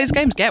Switch who plays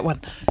games? Get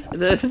one.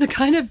 The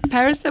kind of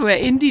parents that were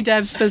indie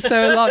devs for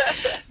so long.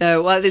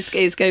 No, well, this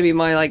is going to be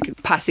my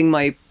passing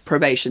my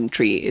probation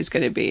tree is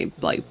going to be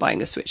like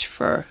buying a Switch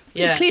for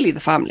clearly the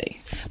family.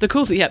 The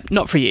cool thing,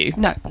 not for you.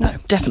 No,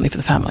 definitely for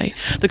the family.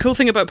 The cool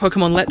thing about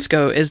Pokemon Let's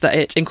Go is that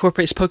it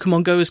incorporates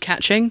Pokemon Go's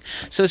catching.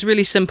 So it's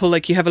really simple.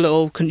 Like you have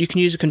you can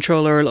use a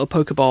controller or a little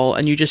Pokeball,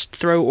 and you just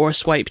throw or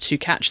swipe to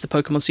catch the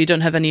Pokemon. So you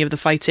don't have any of the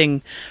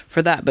fighting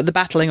for that, but the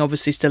battling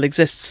obviously still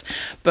exists.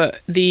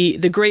 But the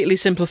greatly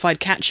simplified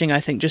catching,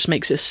 I think, just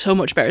makes it so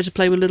much better to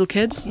play with little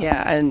kids.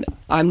 Yeah, and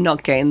I'm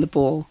not getting the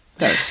ball.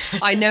 No.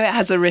 I know it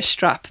has a wrist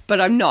strap,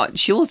 but I'm not.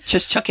 She'll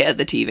just chuck it at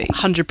the TV.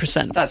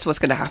 100%. That's what's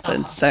going to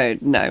happen. So,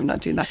 no, I'm not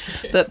doing that.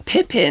 But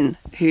Pippin,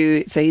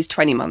 he's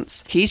 20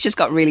 months, he's just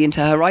got really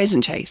into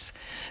Horizon Chase.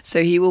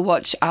 So he will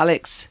watch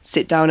Alex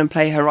sit down and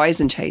play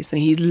Horizon Chase, and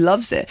he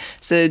loves it.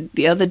 So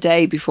the other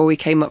day, before we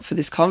came up for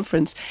this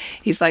conference,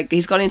 he's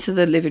gone into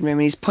the living room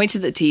and he's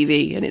pointed at the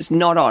TV, and it's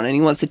not on, and he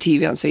wants the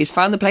TV on. So he's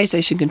found the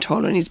PlayStation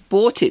controller and he's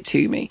bought it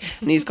to me,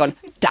 and he's gone,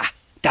 da,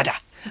 da, da.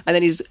 And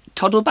then he's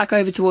toddled back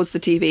over towards the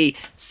TV,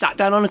 sat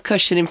down on a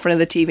cushion in front of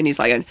the TV, and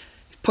he's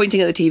pointing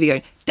at the TV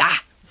going, da.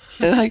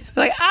 And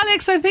like,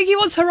 Alex, I think he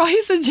wants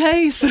Horizon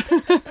Chase.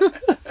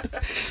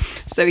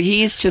 So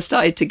he's just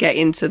started to get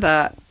into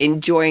that,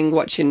 enjoying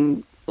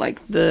watching,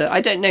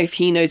 I don't know if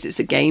he knows it's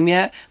a game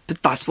yet,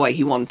 but that's what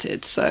he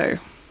wanted, so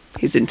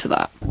he's into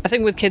that. I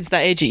think with kids that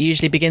age, it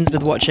usually begins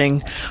with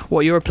watching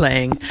what you're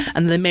playing,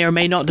 and they may or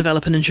may not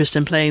develop an interest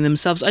in playing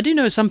themselves. I do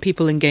know some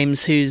people in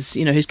games whose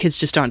kids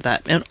just aren't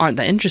that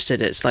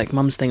interested. It's like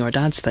mum's thing or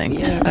dad's thing.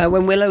 Yeah.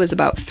 When Willow was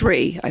about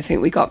 3, I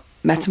think we got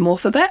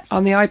Metamorphobet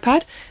on the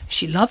iPad.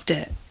 She loved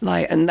it.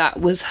 And that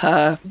was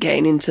her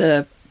getting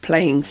into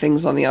playing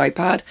things on the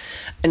iPad.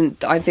 And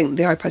I think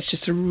the iPad's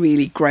just a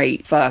really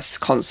great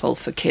first console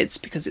for kids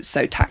because it's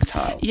so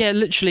tactile. Yeah,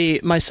 literally,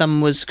 my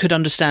son could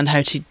understand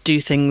how to do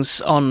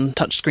things on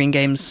touchscreen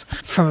games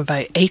from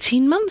about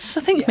 18 months,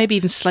 I think, maybe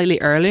even slightly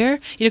earlier.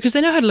 Because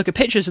they know how to look at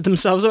pictures of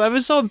themselves. I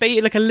saw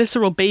a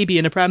literal baby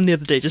in a pram the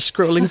other day just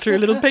scrolling through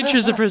little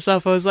pictures of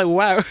herself. I was like,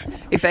 wow.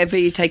 If ever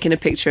you're taking a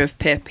picture of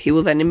Pip, he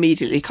will then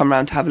immediately come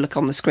round to have a look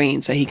on the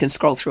screen so he can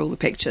scroll through all the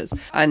pictures.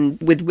 And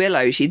with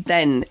Willow, she'd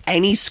then,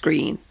 any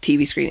screen,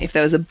 TV screen, if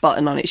there was a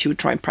button on it, she would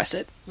try and press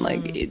it.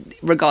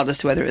 Regardless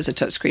of whether it was a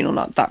touchscreen or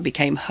not, that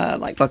became her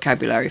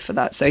vocabulary for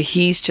that. So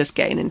he's just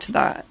getting into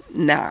that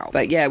now.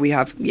 But we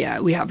have a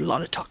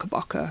lot of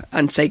Tokaboka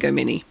and Sego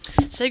Mini.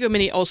 Sego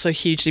Mini also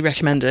hugely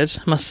recommended,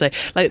 I must say.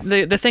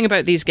 The thing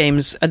about these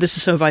games, and this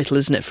is so vital,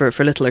 isn't it, for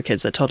littler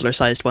kids, the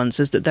toddler-sized ones,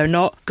 is that they're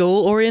not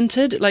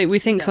goal-oriented. We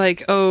think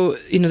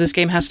this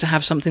game has to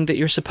have something that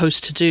you're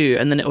supposed to do,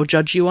 and then it will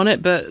judge you on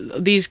it.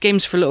 But these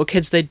games for little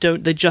kids, they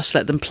just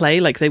let them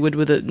play like they would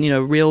with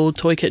a real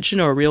toy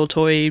kitchen or a real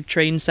toy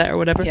train set or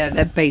whatever. Yeah,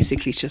 they're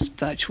basically just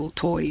virtual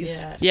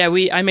toys. Yeah,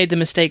 I made the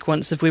mistake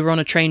once if we were on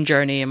a train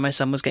journey and my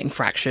son was getting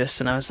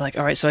fractious, and I was like,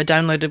 all right, so I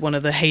downloaded one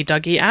of the Hey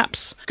Dougie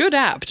apps. Good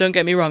app, don't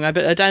get me wrong. I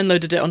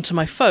downloaded it onto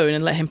my phone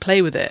and let him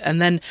play with it,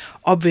 and then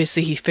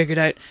obviously he figured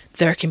out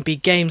there can be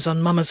games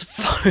on Mama's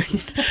phone.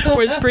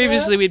 Whereas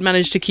previously we'd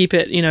managed to keep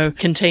it,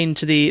 contained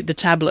to the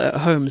tablet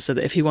at home, so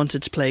that if he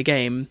wanted to play a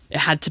game, it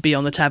had to be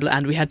on the tablet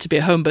and we had to be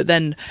at home. But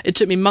then it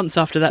took me months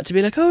after that to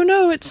be like, oh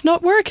no, it's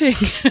not working.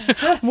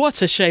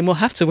 What a shame. We'll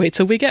have to wait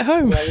till we get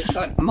home. We've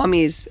got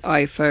Mummy's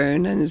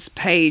iPhone, and there's a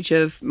page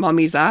of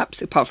Mummy's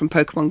apps, apart from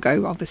Pokemon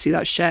Go, obviously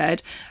that's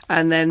shared.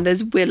 And then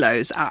there's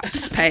Willow's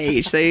apps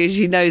page. So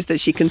she knows that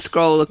she can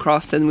scroll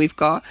across, and we've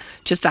got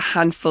just a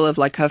handful of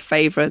her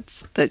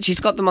favourites that she's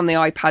got them on the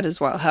iPad as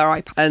well, her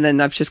iPad. And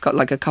then I've just got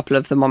a couple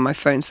of them on my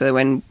phone. So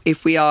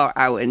if we are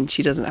out and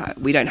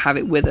we don't have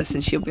it with us,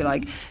 and she'll be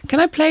like, can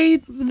I play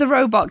the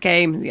robot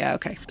game? Yeah,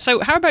 okay. So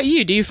how about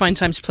you? Do you find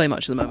time to play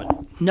much at the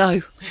moment?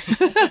 No.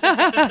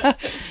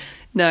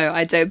 No,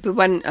 I don't. But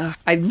when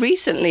I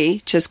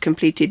recently just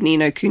completed Ni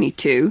no Kuni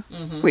 2,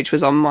 which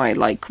was on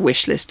my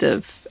wish list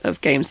of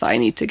games that I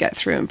need to get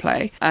through and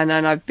play. And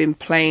then I've been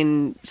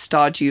playing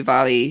Stardew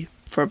Valley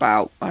for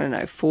about,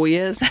 4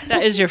 years.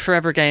 That is your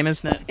forever game,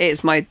 isn't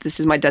it? This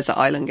is my desert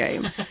island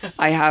game.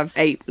 I have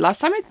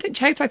last time I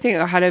checked, I think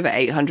I had over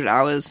 800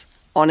 hours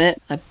on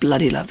it. I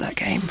bloody love that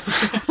game.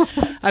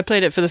 I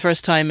played it for the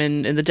first time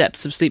in the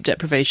depths of sleep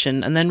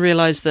deprivation, and then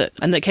realised that,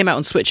 and it came out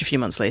on Switch a few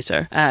months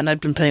later, and I'd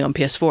been playing on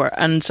PS4,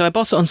 and so I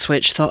bought it on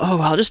Switch, thought, oh,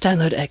 well, I'll just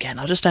download it again,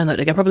 I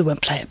probably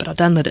won't play it, but I'll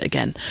download it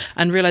again,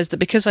 and realised that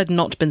because I'd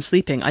not been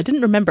sleeping, I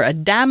didn't remember a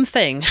damn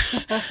thing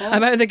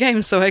about the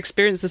game, so I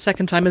experienced the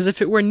second time as if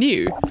it were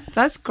new.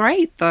 That's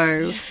great,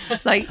 though.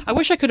 I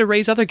wish I could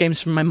erase other games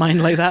from my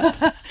mind like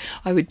that.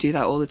 I would do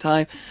that all the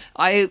time.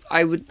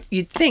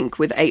 You'd think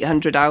with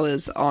 800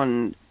 hours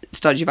on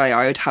Stardew Valley,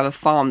 I would have a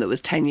farm that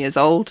was 10 years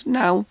old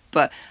now,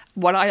 but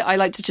what I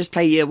like to just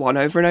play year one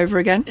over and over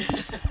again.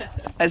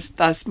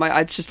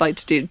 I'd just like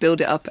to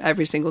build it up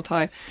every single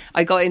time.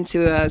 I got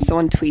into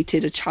someone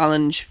tweeted a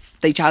challenge.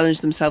 They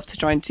challenged themselves to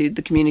try and do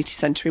the community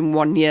centre in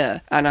 1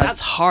 year, and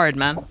that's hard,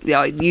 man.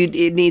 Yeah,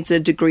 it needs a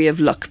degree of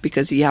luck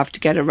because you have to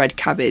get a red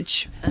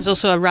cabbage. There's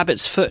also a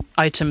rabbit's foot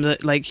item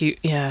that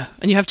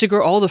and you have to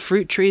grow all the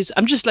fruit trees.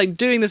 I'm just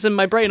doing this in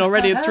my brain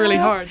already. It's really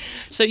hard.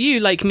 So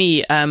you, like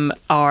me,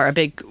 are a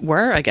big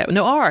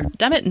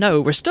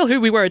we're still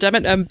who we were,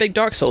 big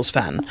Dark Souls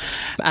fan.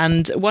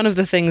 And one of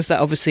the things that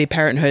obviously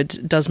parenthood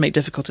does make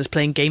difficult is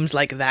playing games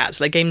like that.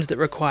 So games that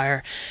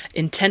require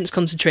intense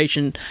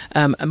concentration,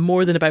 and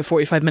more than about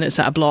 45 minutes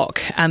at a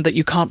block, and that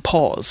you can't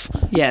pause.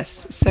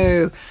 Yes.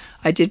 So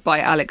I did buy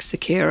Alex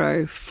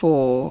Sekiro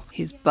for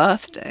his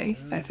birthday,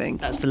 I think.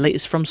 That's the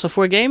latest From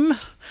Software game,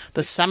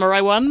 the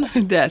samurai one.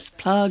 Yes,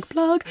 plug.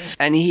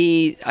 And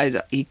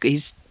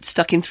he's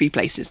stuck in 3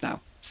 places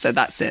now. So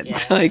that's it.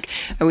 Yeah.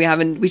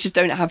 And we just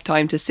don't have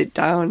time to sit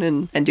down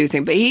and do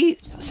things. But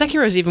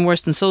Sekiro is even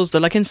worse than Souls,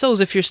 though. In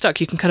Souls, if you're stuck,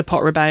 you can kind of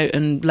potter about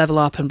and level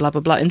up and blah, blah,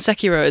 blah. In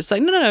Sekiro, it's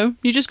no.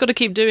 You just got to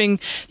keep doing,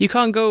 you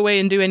can't go away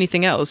and do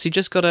anything else. You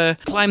just got to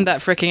climb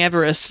that fricking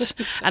Everest.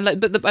 And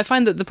I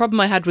find that the problem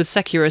I had with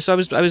Sekiro, so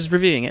I was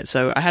reviewing it,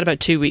 so I had about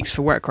 2 weeks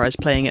for work where I was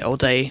playing it all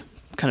day,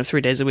 kind of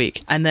 3 days a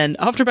week, and then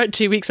after about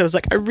 2 weeks I was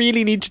like, I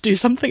really need to do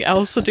something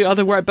else to do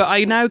other work, but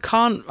I now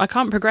can't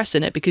progress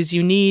in it because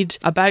you need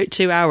about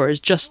 2 hours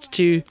just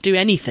to do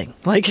anything.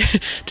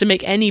 To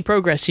make any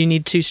progress you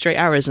need 2 straight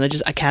hours,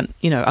 and I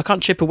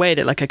can't chip away at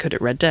it like I could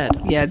at Red Dead.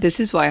 Yeah, this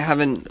is why I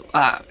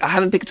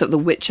haven't picked up The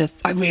Witcher.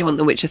 I really want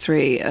The Witcher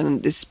 3,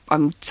 and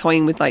I'm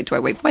toying with do I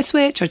wait for my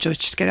Switch or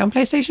just get it on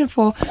PlayStation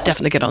 4?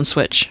 Definitely get it on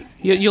Switch.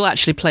 You'll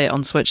actually play it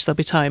on Switch, there'll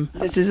be time.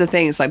 This is the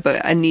thing, it's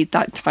but I need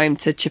that time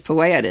to chip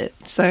away at it.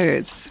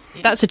 So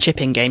that's a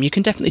chipping game. You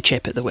can definitely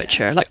chip at The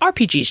Witcher.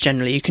 RPGs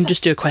generally, you can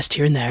just do a quest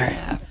here and there.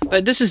 Yeah.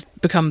 But this has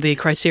become the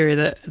criteria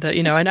that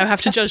I now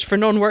have to judge for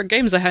non-work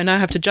games. I now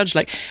have to judge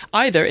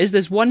either is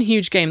this one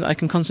huge game that I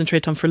can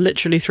concentrate on for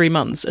literally 3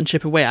 months and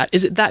chip away at?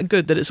 Is it that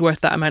good that it's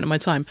worth that amount of my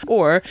time,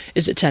 or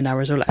is it 10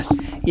 hours or less?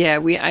 Yeah,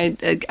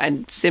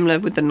 and similar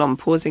with the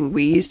non-pausing.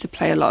 We used to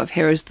play a lot of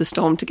Heroes of the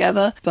Storm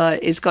together,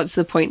 but it's got to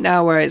the point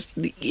now where it's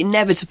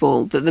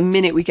inevitable that the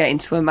minute we get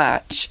into a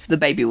match, the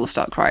baby will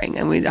start crying,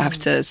 and we have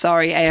to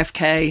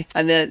AFK,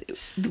 and there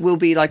will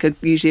be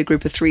usually a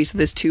group of 3, so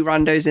there's 2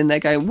 randos in there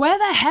going, where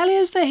the hell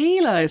is the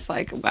healer? It's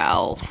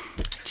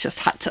just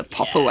had to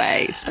pop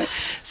away.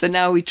 So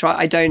now we try.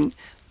 I don't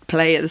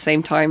play at the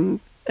same time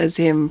as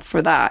him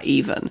for that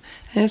even,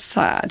 and it's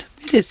sad.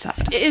 It is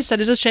sad. It is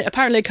sad. It does change.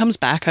 Apparently it comes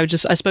back. I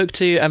spoke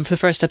to for the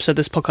first episode of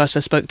this podcast,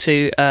 I spoke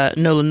to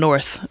Nolan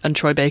North and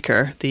Troy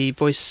Baker, the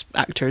voice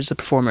actors, the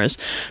performers.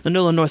 The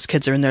Nolan North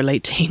kids are in their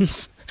late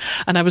teens.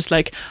 And I was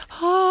like,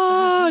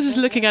 just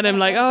looking at him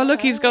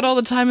look, he's got all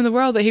the time in the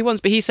world that he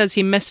wants. But he says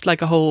he missed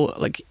a whole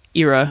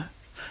era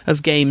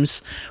of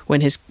games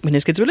when his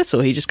kids were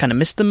little. He just kind of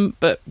missed them,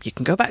 but you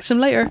can go back to them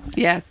later.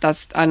 Yeah,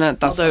 that's what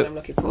I'm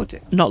looking forward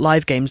to. Not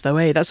live games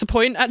though, that's the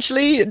point.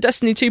 Actually,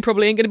 Destiny 2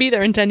 probably ain't going to be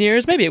there in 10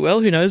 years. Maybe it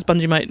will, who knows.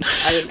 Bungie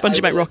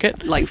might rock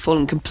it.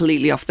 Fallen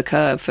completely off the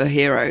curve for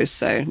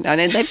Heroes, and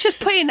then they've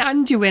just put in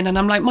Anduin, and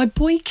I'm like, my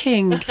boy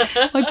king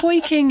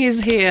is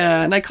here,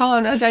 and I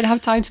don't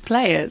have time to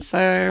play it.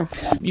 So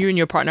you and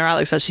your partner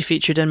Alex actually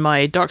featured in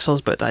my Dark Souls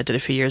book that I did a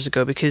few years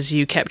ago, because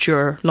you kept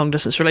your long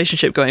distance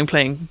relationship going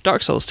playing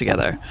Dark Souls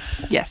together.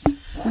 Yes.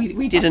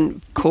 We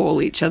didn't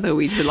call each other.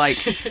 We were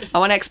like, I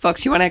want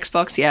Xbox, you want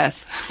Xbox?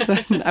 Yes.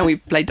 And we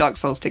played Dark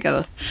Souls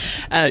together.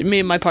 Me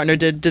and my partner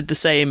did the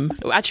same.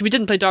 Actually, we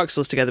didn't play Dark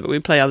Souls together, but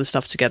we'd play other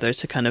stuff together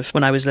to kind of,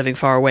 when I was living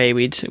far away,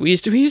 we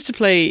used to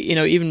play,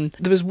 even,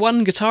 there was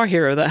one Guitar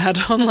Hero that had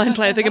online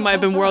play. I think it might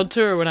have been World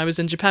Tour when I was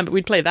in Japan, but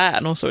we'd play that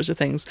and all sorts of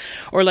things.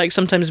 Or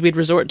sometimes we'd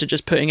resort to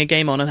just putting a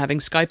game on and having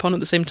Skype on at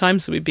the same time,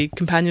 so we'd be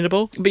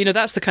companionable. But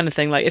that's the kind of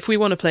thing, if we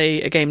want to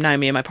play a game now,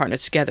 me and my partner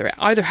together, it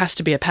either has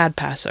to be a pad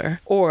passer,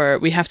 or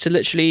we have to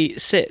literally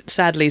sit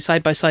sadly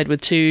side by side with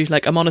 2,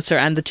 a monitor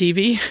and the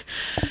TV.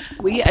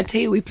 I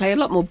tell you, we play a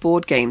lot more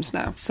board games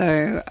now.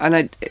 So,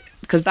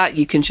 because that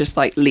you can just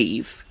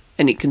leave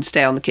and it can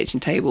stay on the kitchen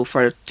table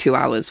for 2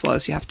 hours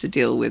whilst you have to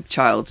deal with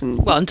child.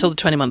 And well, until the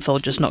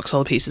 20-month-old just knocks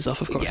all the pieces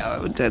off, of course.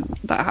 Yeah,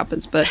 that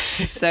happens. But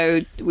so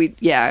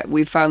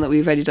we've found that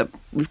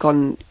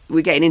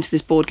we're getting into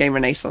this board game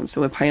renaissance,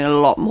 and we're playing a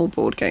lot more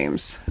board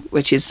games,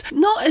 which is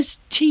not as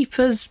cheap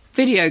as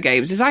video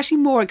games. It's actually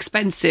more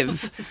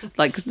expensive.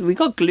 Like, we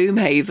got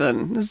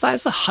Gloomhaven.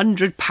 That's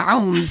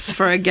 £100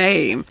 for a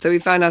game. So we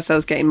found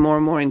ourselves getting more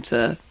and more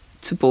into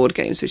board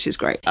games, which is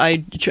great. I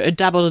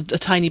dabbled a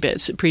tiny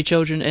bit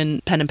pre-children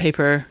in pen and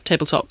paper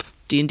tabletop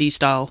D&D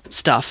style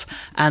stuff,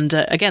 and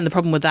again, the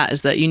problem with that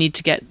is that you need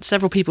to get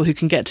several people who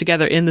can get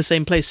together in the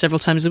same place several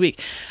times a week.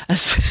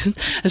 As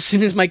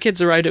soon as my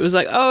kids arrived, it was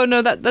like, oh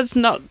no, that's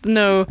not,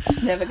 no,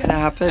 it's never going to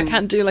happen. I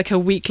can't do like a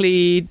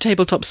weekly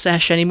tabletop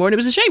sesh anymore, and it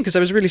was a shame because I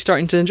was really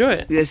starting to enjoy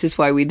it. This is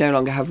why we no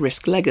longer have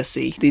Risk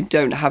Legacy. We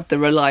don't have the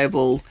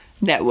reliable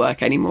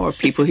network anymore of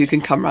people who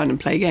can come around and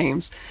play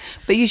games.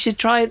 But you should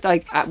try it,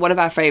 like, at one of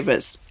our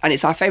favourites, and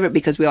it's our favourite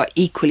because we are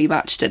equally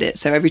matched at it,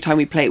 so every time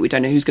we play it we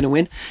don't know who's going to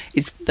win.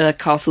 It's the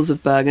Castles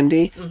of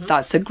Burgundy.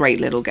 That's a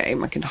great little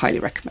game. I can highly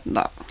recommend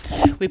that.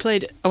 We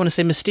played, I want to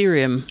say,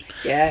 Mysterium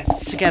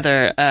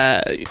together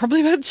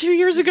probably about 2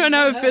 years ago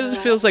now. It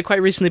feels like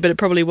quite recently, but it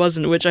probably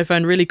wasn't, which I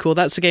found really cool.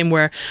 That's a game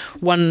where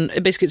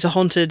it's a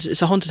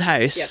haunted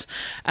house,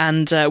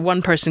 and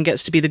one person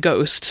gets to be the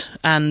ghost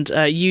and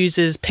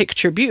uses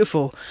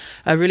beautiful,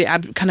 really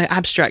kind of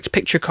abstract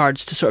picture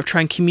cards to sort of try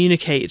and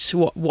communicate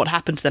what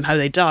happened to them, how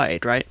they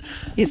died, right?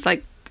 It's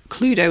like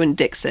Cluedo and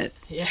Dixit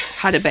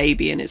had a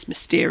baby, and it's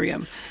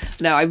Mysterium.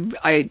 No,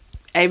 I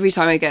every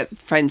time I get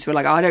friends who are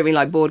like, oh, I don't really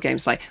like board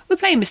games, like, we're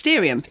playing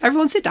Mysterium.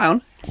 Everyone sit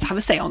down, let's have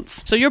a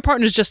seance. So your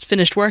partner's just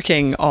finished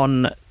working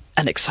on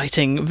an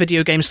exciting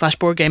video game /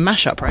 board game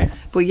mashup, right?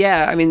 Well,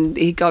 yeah, I mean,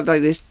 he got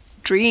like this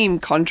dream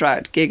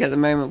contract gig at the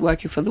moment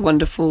working for the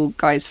wonderful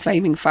guys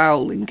Flaming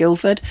Fowl in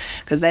Guildford,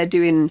 because they're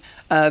doing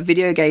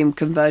video game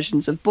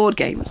conversions of board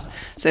games.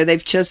 So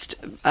they've just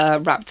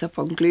wrapped up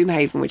on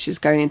Gloomhaven, which is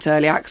going into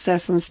early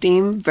access on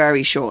Steam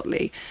very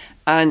shortly.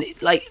 And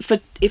like,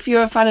 if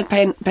you're a fan of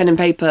pen and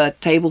paper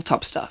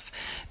tabletop stuff,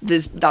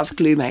 that's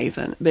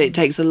Gloomhaven, but it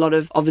takes a lot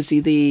of,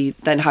 obviously,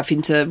 then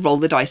having to roll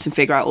the dice and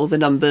figure out all the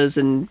numbers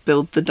and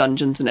build the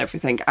dungeons and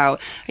everything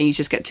out, and you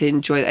just get to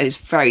enjoy it, and it's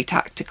very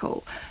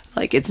tactical.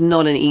 Like, it's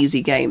not an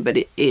easy game, but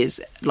it is,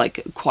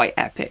 like, quite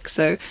epic.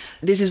 So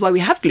this is why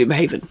we have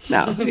Gloomhaven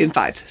now, in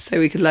fact. So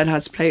we can learn how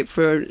to play it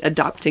for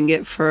adapting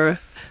it for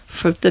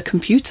the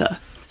computer.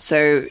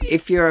 So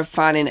if you're a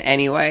fan in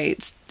any way,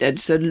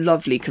 it's a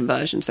lovely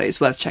conversion, so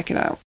it's worth checking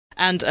out.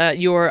 And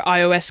your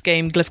iOS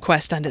game Glyph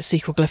Quest and its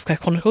sequel Glyph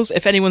Quest Chronicles.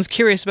 If anyone's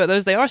curious about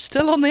those, they are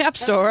still on the App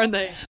Store, aren't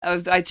they?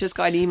 I just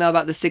got an email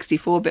about the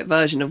 64-bit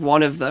version of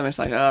one of them. It's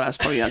like, oh, that's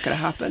probably not going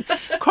to happen.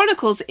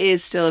 Chronicles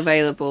is still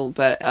available,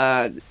 but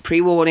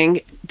pre-warning,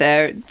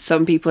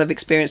 some people have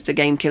experienced a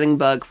game-killing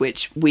bug,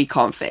 which we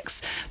can't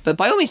fix. But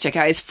by all means, check it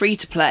out. It's free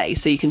to play,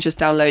 so you can just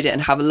download it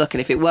and have a look.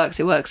 And if it works,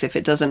 it works. If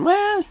it doesn't,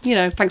 well,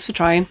 thanks for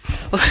trying.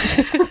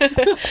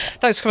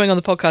 Thanks for coming on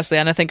the podcast,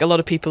 Leanne. I think a lot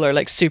of people are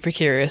like super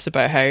curious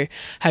about how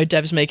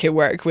devs make it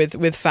work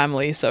with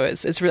family. So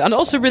it's and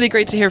also really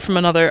great to hear from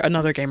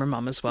another gamer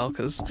mum as well,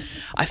 because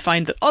I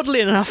find that,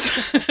 oddly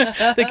enough,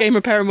 the gamer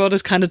parent world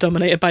is kind of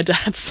dominated by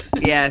dads.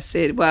 Yes,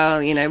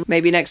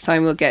 maybe next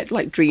time we'll get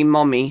like Dream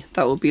Mommy.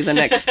 That will be the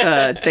next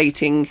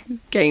dating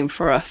game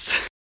for us.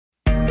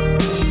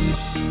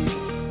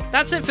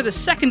 That's it for the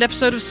second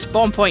episode of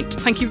Spawnpoint.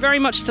 Thank you very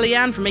much to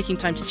Leanne for making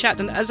time to chat,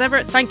 and as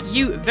ever, thank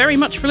you very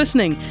much for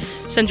listening.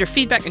 Send your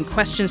feedback and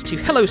questions to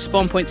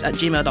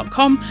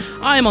hellospawnpoints@gmail.com.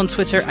 I am on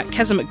Twitter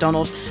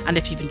 @KezzaMcDonald, and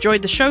if you've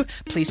enjoyed the show,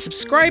 please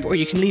subscribe, or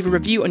you can leave a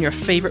review on your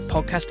favourite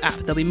podcast app.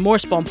 There'll be more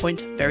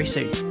Spawnpoint very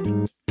soon.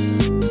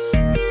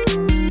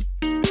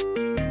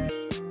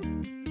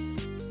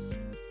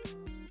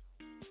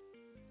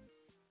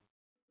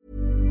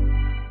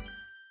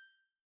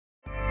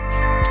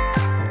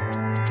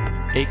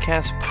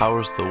 Acast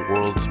powers the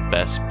world's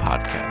best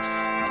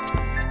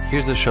podcasts.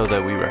 Here's a show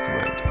that we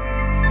recommend.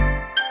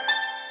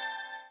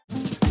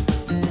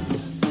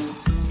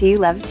 Do you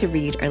love to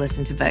read or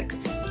listen to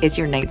books? Is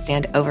your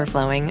nightstand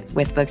overflowing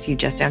with books you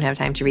just don't have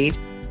time to read?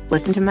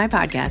 Listen to my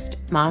podcast,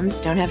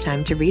 Moms Don't Have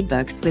Time to Read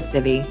Books with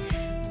Zibby.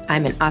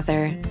 I'm an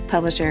author,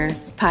 publisher,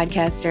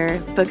 podcaster,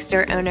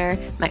 bookstore owner.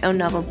 My own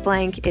novel,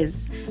 Blank,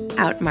 is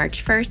out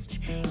March 1st.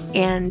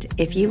 And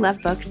if you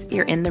love books,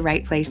 you're in the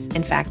right place.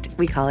 In fact,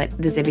 we call it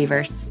the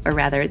Zibbyverse, or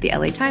rather, the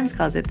LA Times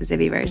calls it the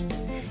Zibbyverse.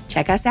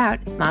 Check us out,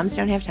 Moms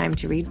Don't Have Time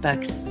to Read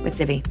Books with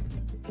Zibby.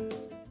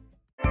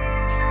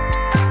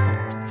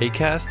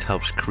 Acast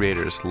helps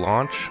creators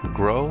launch,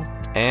 grow,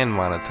 and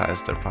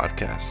monetize their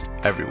podcasts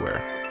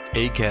everywhere.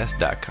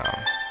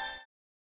 Acast.com.